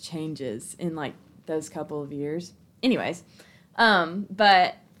how much changes in, like, those couple of years. Anyways,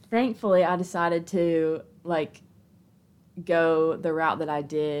 but thankfully I decided to, like, go the route that I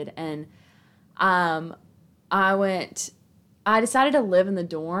did. And I decided to live in the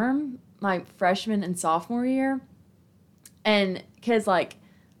dorm my freshman and sophomore year. And because, like,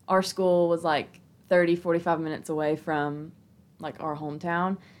 our school was, like, 30, 45 minutes away from, like, our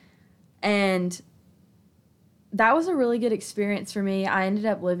hometown. And that was a really good experience for me. I ended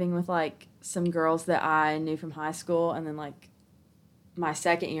up living with, like, some girls that I knew from high school. And then, like, my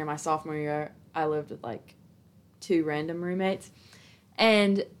second year, my sophomore year, I lived with, like, 2 random roommates.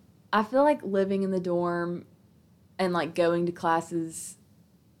 And I feel like living in the dorm and, like, going to classes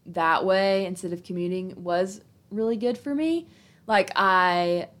that way instead of commuting was really good for me. Like,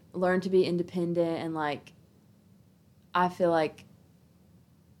 I learned to be independent and, like, I feel like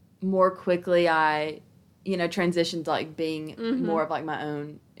more quickly I, you know, transitioned to, like, being more of, like, my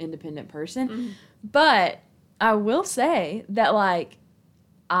own independent person. But I will say that, like,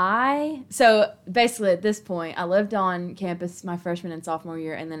 so basically at this point, I lived on campus my freshman and sophomore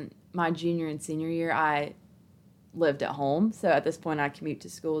year, and then my junior and senior year, I lived at home. So at this point, I commute to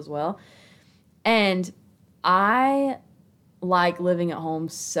school as well. And I like living at home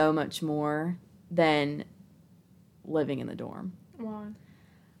so much more than living in the dorm. Why?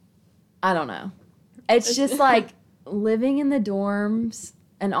 I don't know. It's just like living in the dorms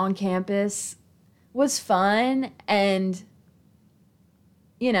and on campus was fun and,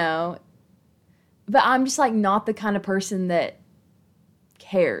 you know, but I'm just like not the kind of person that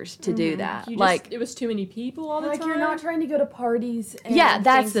cares to do that. It was too many people all the like time. you're not trying to go to parties. And yeah,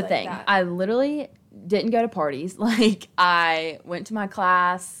 that's things the like thing. that. I literally didn't go to parties. Like, I went to my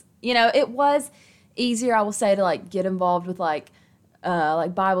class. You know, it was easier, I will say, to, like, get involved with, like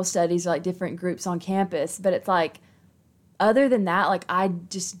Bible studies or, like, different groups on campus. But it's, like, other than that, like, I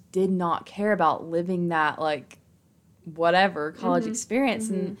just did not care about living that, like, whatever college experience.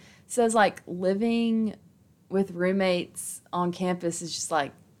 And so it's, like, living with roommates on campus is just,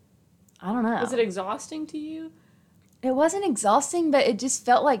 like, I don't know. Was it exhausting to you? It wasn't exhausting, but it just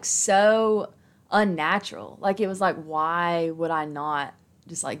felt, like, so unnatural. Like, it was like, why would I not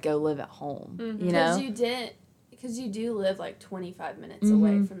just, like, go live at home, you know? Because you do live, like, 25 minutes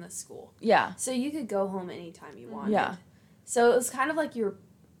away from the school. Yeah. So you could go home anytime you wanted. Yeah. So it was kind of like you were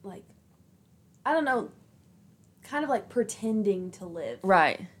like, I don't know, kind of like pretending to live.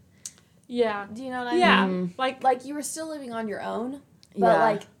 Right. Yeah. Do you know what I Yeah. mean? Like, Like, you were still living on your own, but, Yeah.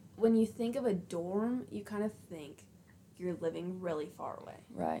 like, when you think of a dorm, you kind of think you're living really far away.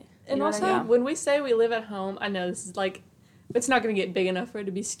 Right. and know what I also, mean? when we say we live at home, I know this is, like, it's not going to get big enough for it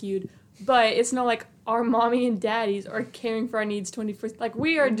to be skewed, but it's not like our mommy and daddies are caring for our needs 24. Like,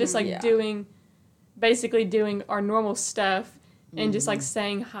 we are just, like, Yeah. basically doing our normal stuff and just, like,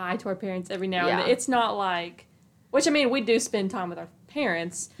 saying hi to our parents every now and then. Yeah. It's not like, which, I mean, we do spend time with our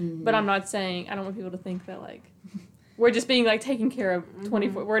parents, but I'm not saying, I don't want people to think that, like, we're just being, like, taken care of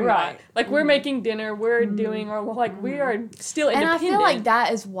 24. We're Right. not. Like, we're making dinner. We're doing our, like, we are still And independent. I feel like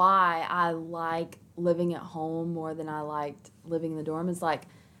that is why I like living at home more than I liked living in the dorm. Is like,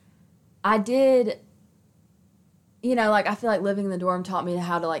 I did, you know, like, I feel like living in the dorm taught me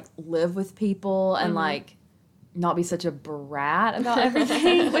how to, like, live with people and, like, not be such a brat about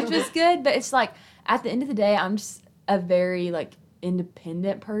everything, which was good. But it's like, at the end of the day, I'm just a very, like,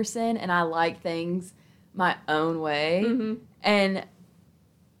 independent person, and I like things my own way. And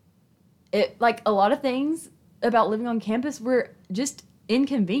it, like, a lot of things about living on campus were just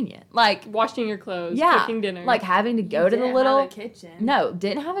inconvenient. Like, washing your clothes, yeah, cooking dinner. like having to go to the Didn't little have a kitchen. no,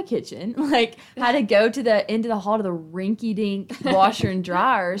 didn't have a kitchen. Like, had to go to the into the hall to the rinky dink washer and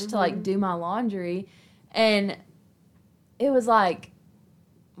dryers to, like, do my laundry. And it was like,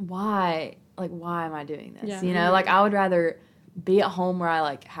 why am I doing this? Yeah. You know, like, I would rather be at home where I,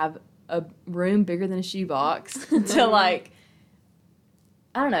 like, have a room bigger than a shoebox to, like,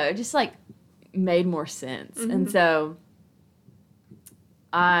 I don't know, it just, like, made more sense. And so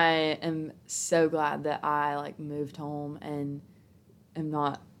I am so glad that I, like, moved home and am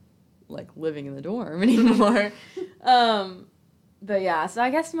not, like, living in the dorm anymore. But yeah, so I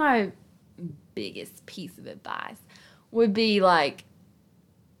guess my biggest piece of advice would be, like,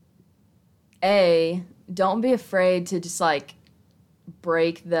 don't be afraid to just, like,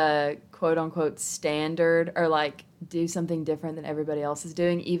 break the quote-unquote standard or, like, do something different than everybody else is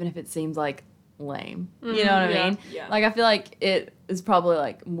doing, even if it seems, like, lame. You know what I mean? Yeah. Like, I feel like it is probably,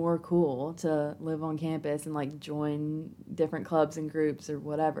 like, more cool to live on campus and, like, join different clubs and groups or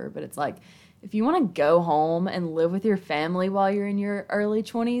whatever. But it's like, if you want to go home and live with your family while you're in your early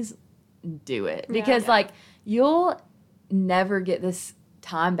 20s, do it. Because, like, you'll never get this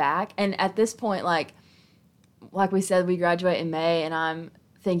time back. And at this point, like we said, we graduate in May, and I'm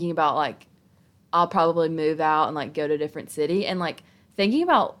thinking about, like, I'll probably move out and, like, go to a different city. And, like, thinking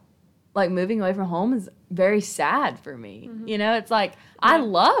about, like, moving away from home is very sad for me. You know, it's like, I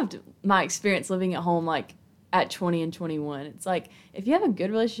loved my experience living at home, like, at 20 and 21. It's like, if you have a good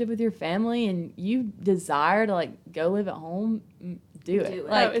relationship with your family and you desire to, like, go live at home, do it.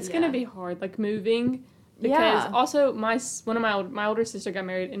 Like, it's gonna be hard, like, moving, because also my older sister got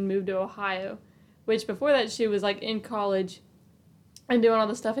married and moved to Ohio, which before that she was, like, in college and doing all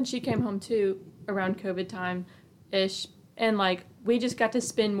this stuff, and she came home too around COVID time ish, and, like, we just got to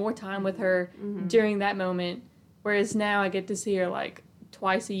spend more time with her during that moment, whereas now I get to see her, like,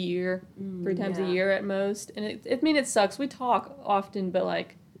 twice a year, 3 times a year at most. And it sucks. We talk often, but,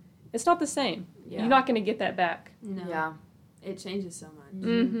 like, it's not the same. Yeah. You're not going to get that back. No. yeah. It changes so much.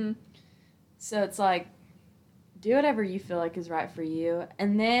 Mm-hmm. So it's like, do whatever you feel like is right for you.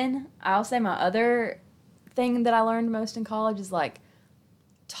 And then I'll say my other thing that I learned most in college is, like,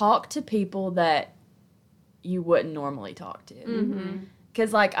 talk to people that you wouldn't normally talk to.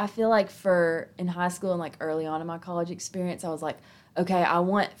 Because, like, I feel like in high school and, like, early on in my college experience, I was like, okay, I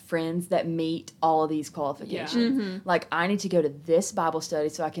want friends that meet all of these qualifications. Like, I need to go to this Bible study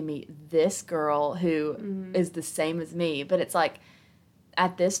so I can meet this girl who is the same as me. But it's like,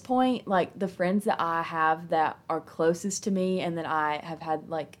 at this point, like, the friends that I have that are closest to me and that I have had,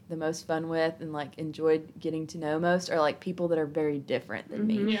 like, the most fun with and, like, enjoyed getting to know most are, like, people that are very different than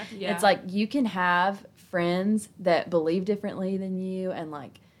me. Yeah. It's like, you can have friends that believe differently than you and,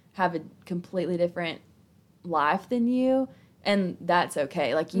 like, have a completely different life than you, and that's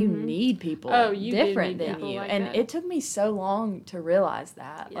okay. Like, you need people different than you. like and that. it took me so long to realize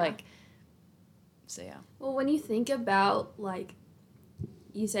that. Yeah. Like, so yeah. Well, when you think about, like,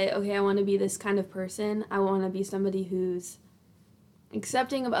 you say, okay, I want to be this kind of person. I want to be somebody who's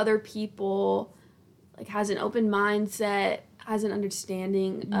accepting of other people, like, has an open mindset, has an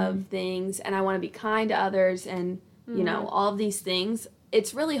understanding of things, and I want to be kind to others and, you know, all of these things.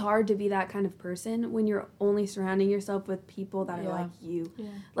 It's really hard to be that kind of person when you're only surrounding yourself with people that are like you. Yeah.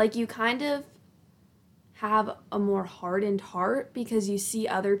 Like, you kind of have a more hardened heart because you see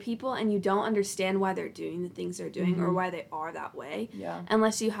other people and you don't understand why they're doing the things they're doing or why they are that way. Yeah.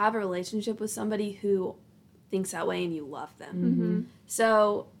 Unless you have a relationship with somebody who thinks that way and you love them. Mm-hmm.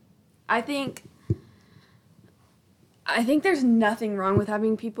 So I think there's nothing wrong with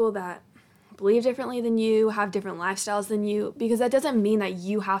having people that believe differently than you, have different lifestyles than you, because that doesn't mean that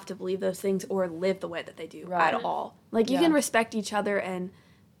you have to believe those things or live the way that they do Right. at all. Like, you can respect each other and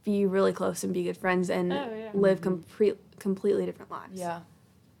be really close and be good friends and live completely different lives. Yeah.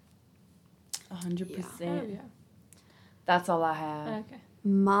 100%. Oh, yeah. That's all I have. Okay.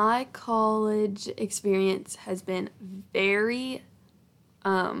 My college experience has been very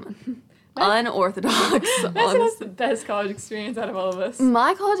unorthodox. That's the best college experience out of all of us.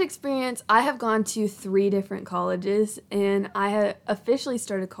 My college experience, I have gone to 3 different colleges, and I had officially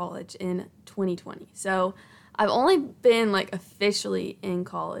started college in 2020. So I've only been, like, officially in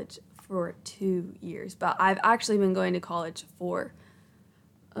college for 2 years, but I've actually been going to college for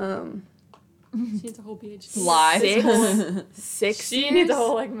She needs a whole PhD. Life. 6 She years. needs a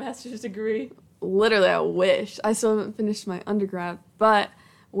whole, like, master's degree. Literally, I wish. I still haven't finished my undergrad, but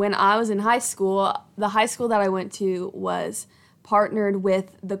when I was in high school, the high school that I went to was partnered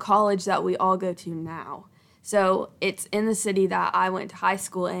with the college that we all go to now. So it's in the city that I went to high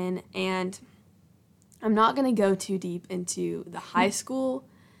school in, and I'm not going to go too deep into the high school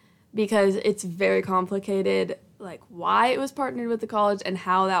because it's very complicated, like why it was partnered with the college and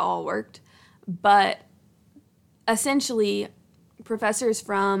how that all worked. But essentially, professors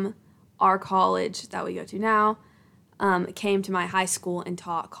from our college that we go to now came to my high school and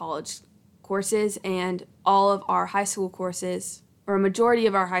taught college courses, and all of our high school courses, or a majority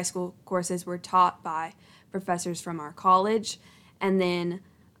of our high school courses, were taught by professors from our college. And then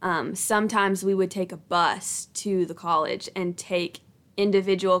sometimes we would take a bus to the college and take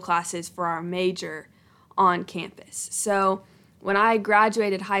individual classes for our major on campus. So when I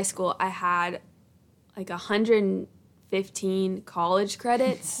graduated high school, I had like 115 college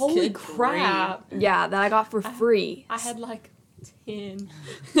credits. Holy Good crap. Yeah, that I got for free. I had like 10.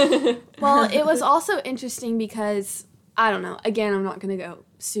 Well, it was also interesting because, I don't know, again, I'm not going to go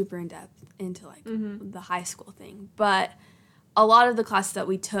super in depth into like the high school thing, but a lot of the classes that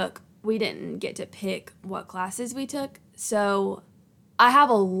we took, we didn't get to pick what classes we took. So I have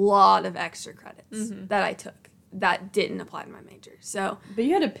a lot of extra credits that I took that didn't apply to my major. So, But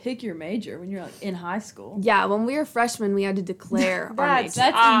you had to pick your major when you're like in high school. yeah, when we were freshmen, we had to declare our major.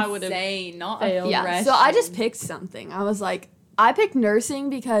 That's I would've insane. Not failed. a Yeah, freshman. so I just picked something. I was like, I picked nursing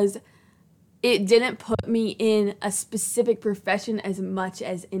because it didn't put me in a specific profession as much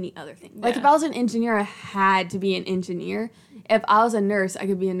as any other thing. Like, if I was an engineer, I had to be an engineer. If I was a nurse, I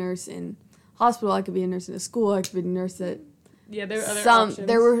could be a nurse in hospital, I could be a nurse in a school, I could be a nurse at Yeah, there were other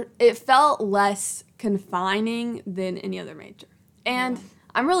options. it felt less confining than any other major. And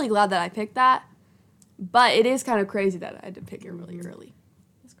I'm really glad that I picked that, but it is kind of crazy that I had to pick it really early.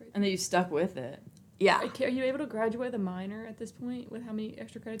 That's great. And then you stuck with it. Yeah. Are you able to graduate with a minor at this point with how many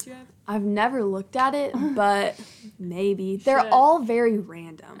extra credits you have? I've never looked at it, but maybe. They're should. all very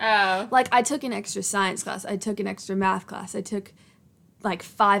random. Oh. Like, I took an extra science class. I took an extra math class. I took, like,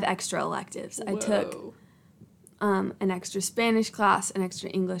 5 extra electives. I took an extra Spanish class, an extra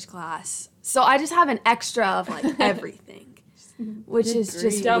English class. So I just have an extra of, like, everything, which Good is grief.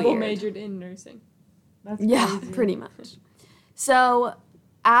 just Double weird. majored in nursing. That's Yeah, crazy. pretty much. So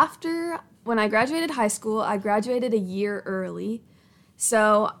when I graduated high school, I graduated a year early.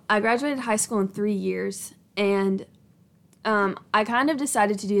 So I graduated high school in 3 years, and I kind of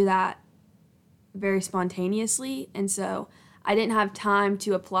decided to do that very spontaneously, and so I didn't have time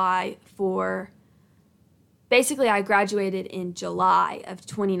to apply for. Basically, I graduated in July of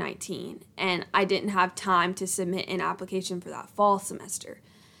 2019, and I didn't have time to submit an application for that fall semester.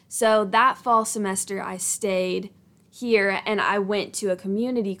 So that fall semester, I stayed here, and I went to a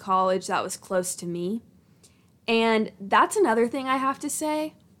community college that was close to me. And that's another thing I have to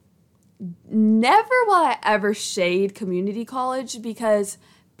say. Never will I ever shade community college, because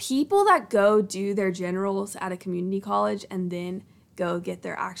people that go do their generals at a community college and then go get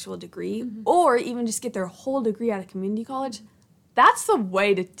their actual degree, or even just get their whole degree at a community college, that's the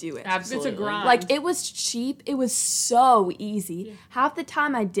way to do it. Absolutely. It's a grind. Like, it was cheap. It was so easy. Yeah. Half the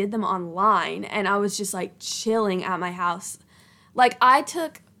time I did them online, and I was just, like, chilling at my house. Like, I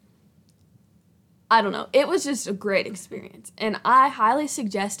don't know. It was just a great experience. And I highly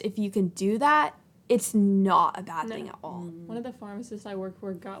suggest, if you can do that, it's not a bad thing at all. One of the pharmacists I worked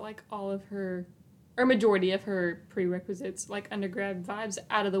for got like all of her, or majority of her prerequisites, like undergrad vibes,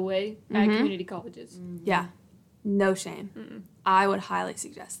 out of the way at community colleges. Yeah. No shame. Mm-mm. I would highly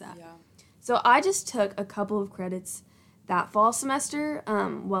suggest that. Yeah. So I just took a couple of credits that fall semester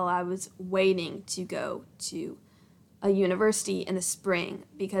while I was waiting to go to a university in the spring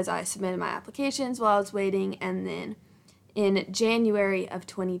because I submitted my applications while I was waiting. And then in January of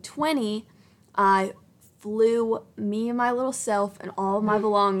 2020, I flew me and my little self and all of my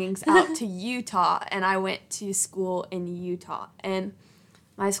belongings out to Utah, and I went to school in Utah. And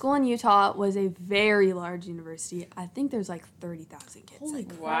my school in Utah was a very large university. I think there's like 30,000 kids. Holy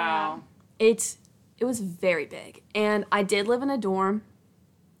like, wow. It was very big. And I did live in a dorm.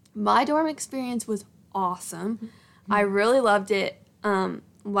 My dorm experience was awesome. I really loved it.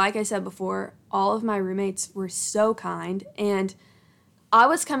 Like I said before, all of my roommates were so kind. And I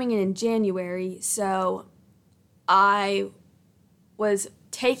was coming in January, so I was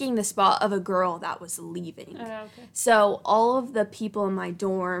taking the spot of a girl that was leaving. Okay. So all of the people in my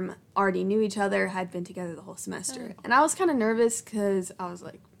dorm already knew each other, had been together the whole semester. And I was kind of nervous because I was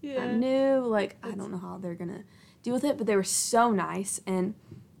like, I'm new, like, I don't know how they're going to deal with it. But they were so nice, and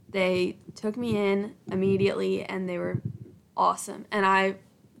they took me in immediately, and they were awesome. And I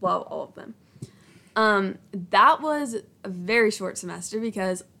love all of them. That was a very short semester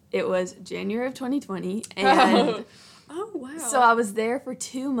because it was January of 2020, and Oh, wow. so I was there for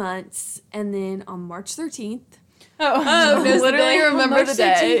 2 months, and then on March 13th, Oh, I literally remember the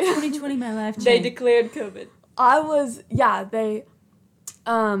day. 2020, my life changed. They declared COVID. They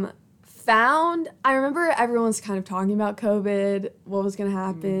found, I remember everyone was kind of talking about COVID, what was going to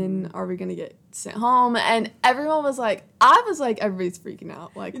happen, are we going to get sent home, and everyone was like, everybody's freaking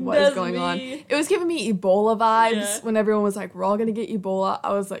out, like, what is going on? It was giving me Ebola vibes when everyone was like, we're all going to get Ebola.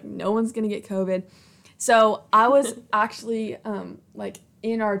 I was like, no one's going to get COVID. So I was actually,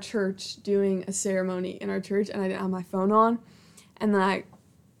 in our church doing a ceremony in our church, and I didn't have my phone on, and then I,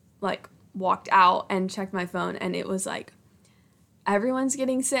 walked out and checked my phone, and it was like, everyone's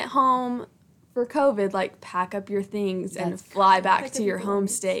getting sent home for COVID, pack up your things and fly back to your home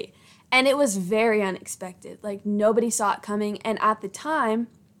state. And it was very unexpected. Nobody saw it coming. And at the time,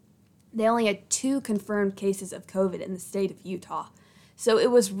 they only had 2 confirmed cases of COVID in the state of Utah. So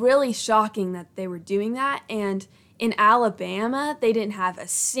it was really shocking that they were doing that. And in Alabama, they didn't have a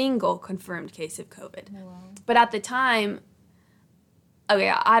single confirmed case of COVID. Oh, wow. But at the time,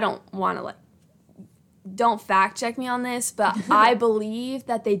 I don't want to don't fact check me on this, but I believe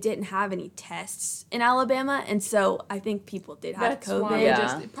that they didn't have any tests in Alabama, and so I think people did have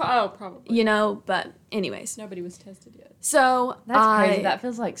COVID. Probably. But anyways. Nobody was tested yet. So that's crazy. That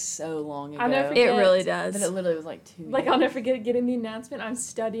feels like so long ago. I'll never forget, it really does. But it literally was 2 years. I'll never forget getting the announcement. I'm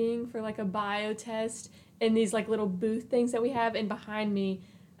studying for a bio test in these little booth things that we have, and behind me,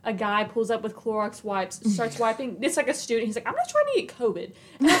 a guy pulls up with Clorox wipes, starts wiping. It's a student. He's like, I'm not trying to get COVID.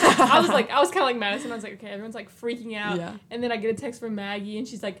 And I was kind of like Madison. I was like, okay, everyone's freaking out. Yeah. And then I get a text from Maggie, and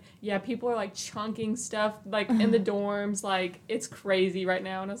she's like, yeah, people are chunking stuff in the dorms. It's crazy right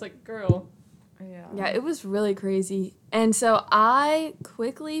now. And I was like, girl. Yeah, it was really crazy. And so I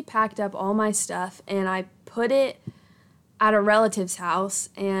quickly packed up all my stuff, and I put it at a relative's house,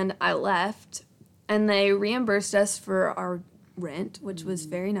 and I left. And they reimbursed us for our rent, which was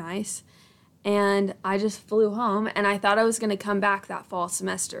very nice, and I just flew home, and I thought I was going to come back that fall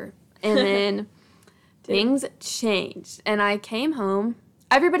semester, and then things changed, and I came home.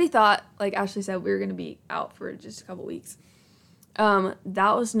 Everybody thought, like Ashley said, we were going to be out for just a couple weeks. That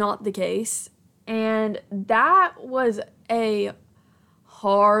was not the case, and that was a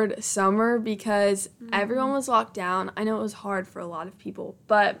hard summer because everyone was locked down. I know it was hard for a lot of people,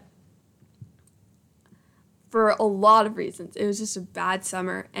 but for a lot of reasons, it was just a bad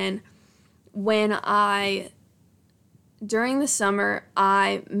summer. And during the summer,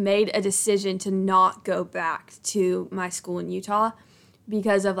 I made a decision to not go back to my school in Utah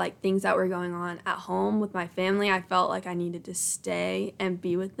because of things that were going on at home with my family. I felt like I needed to stay and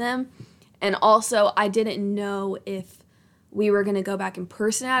be with them. And also, I didn't know if we were going to go back in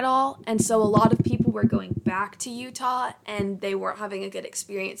person at all. And so a lot of people were going back to Utah, and they weren't having a good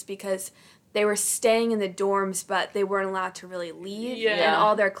experience because they were staying in the dorms, but they weren't allowed to really leave, and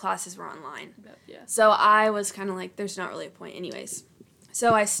all their classes were online. Yeah. So I was kind of like, there's not really a point anyways.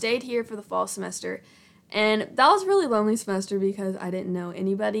 So I stayed here for the fall semester, and that was a really lonely semester because I didn't know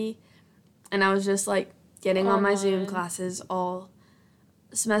anybody, and I was just getting on my Zoom classes all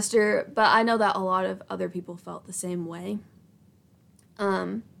semester, but I know that a lot of other people felt the same way.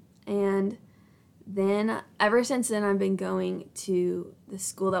 And then ever since then, I've been going to the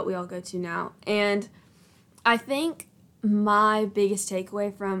school that we all go to now. And I think my biggest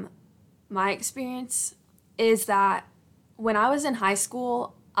takeaway from my experience is that when I was in high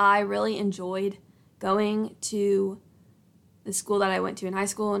school, I really enjoyed going to the school that I went to in high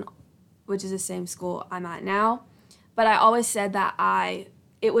school, which is the same school I'm at now. But I always said that I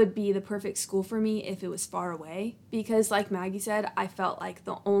it would be the perfect school for me if it was far away, because like Maggie said, I felt like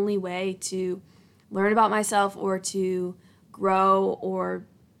the only way to learn about myself or to grow or,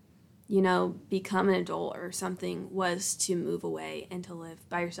 you know, become an adult or something was to move away and to live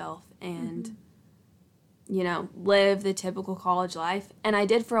by yourself and, you know, live the typical college life. And I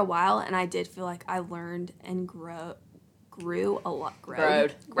did for a while, and I did feel like I learned and grew a lot.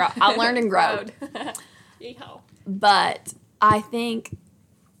 I learned and growed. Yeehaw. But I think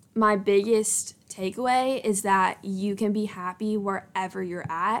my biggest takeaway is that you can be happy wherever you're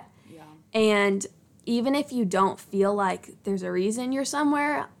at. Yeah. And even if you don't feel like there's a reason you're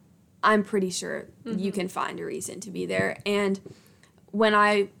somewhere, I'm pretty sure you can find a reason to be there. And when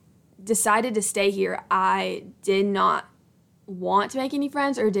I decided to stay here, I did not want to make any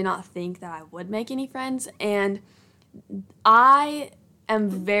friends or did not think that I would make any friends. And I am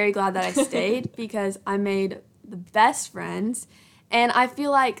very glad that I stayed because I made the best friends. And I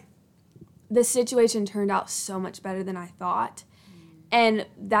feel like the situation turned out so much better than I thought. And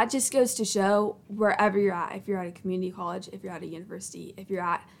that just goes to show wherever you're at, if you're at a community college, if you're at a university, if you're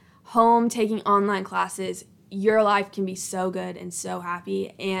at home taking online classes, your life can be so good and so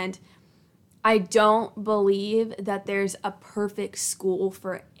happy. And I don't believe that there's a perfect school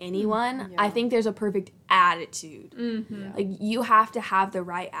for anyone. Yeah. I think there's a perfect attitude. Mm-hmm. Like, you have to have the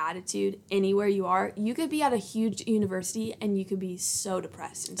right attitude anywhere you are. You could be at a huge university and you could be so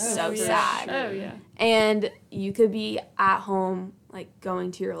depressed and so sad. Oh, yeah. And you could be at home, like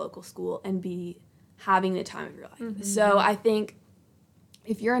going to your local school and be having the time of your life. Mm-hmm. So I think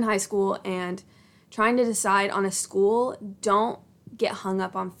if you're in high school and trying to decide on a school, don't get hung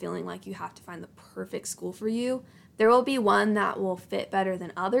up on feeling like you have to find the perfect school for you. There will be one that will fit better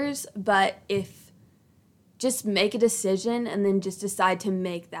than others, but if just make a decision and then just decide to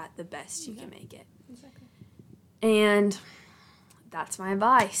make that the best you can make it. Exactly. And that's my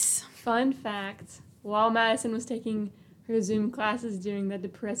advice. Fun fact, while Madison was taking her Zoom classes during that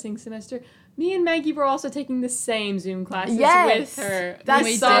depressing semester, me and Maggie were also taking the same Zoom classes with her. That's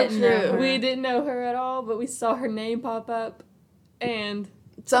we so didn't true. know her. We didn't know her at all, but we saw her name pop up, and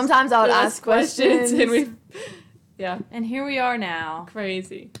Sometimes I would ask questions. and yeah, And here we are now.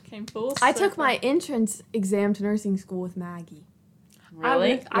 crazy. Came full I took circle. my entrance exam to nursing school with Maggie.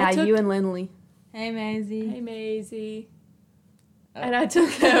 Really? I took- you and Lindley. Hey, Maisie. Hey, Maisie. Oh. And I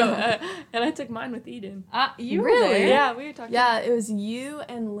took mine with Eden. You Really? were there? Yeah, we were talking. Yeah, it was you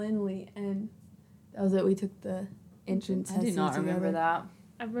and Lindley, and that was it. We took the entrance I do tests not together. remember that.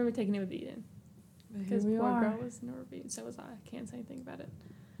 I remember taking it with Eden because Here we poor are. girl was nervous. So was I. I can't say anything about it.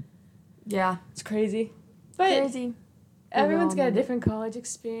 Yeah, It's crazy, but crazy. everyone's got a Overwhelming. different college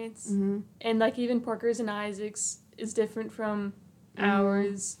experience, Mm-hmm. and like even Parker's and Isaac's is different from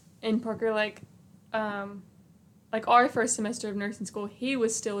ours. And Parker, like our first semester of nursing school, he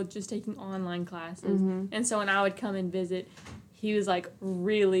was still just taking online classes, and so when I would come and visit, he was like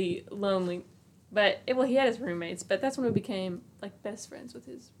really lonely. But he had his roommates, but that's when we became like best friends with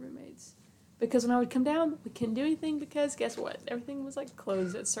his roommates. Because when I would come down, we couldn't do anything because guess what? Everything was like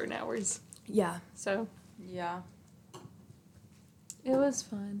closed at certain hours. Yeah. So Yeah. it was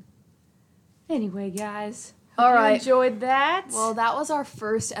fun. Anyway, guys. All hope you right. enjoyed that. Well, that was our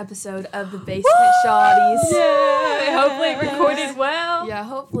first episode of the Basement Shawties. Yay! Hopefully it recorded well. Yeah,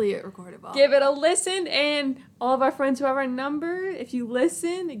 hopefully it recorded well. Give it a listen, and all of our friends who have our number, if you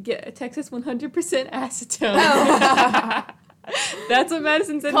listen, text us 100% acetone. Oh. That's what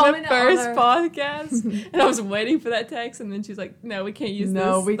Madison said in Comment the on first podcast, and I was waiting for that text, and then she's like, "No, we can't use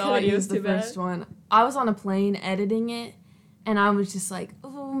No, this. we the couldn't audio's use the too bad." first one. I was on a plane editing it, and I was just like,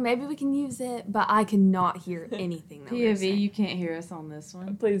 oh, maybe we can use it, but I could not hear anything that we were POV, saying. you can't hear us on this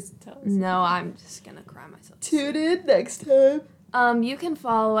one. Please tell us. No, I'm just gonna cry myself. Tune in next time. You can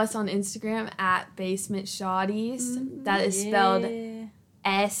follow us on Instagram at Basement Shawties. That is spelled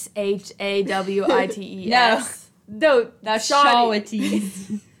SHAWITES. No, That's shoddy.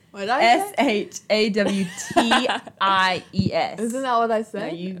 Shawities. What did I say? SHAWTIES. Isn't that what I No,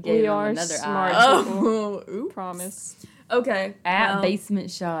 said? you gave We them are another smart. eye. Oh, oops. Promise. Okay. At well,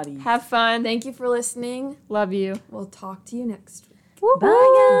 Basement Shoddy. Have fun. thank you for listening. Love you. We'll talk to you next week. Bye,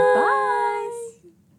 guys. Bye.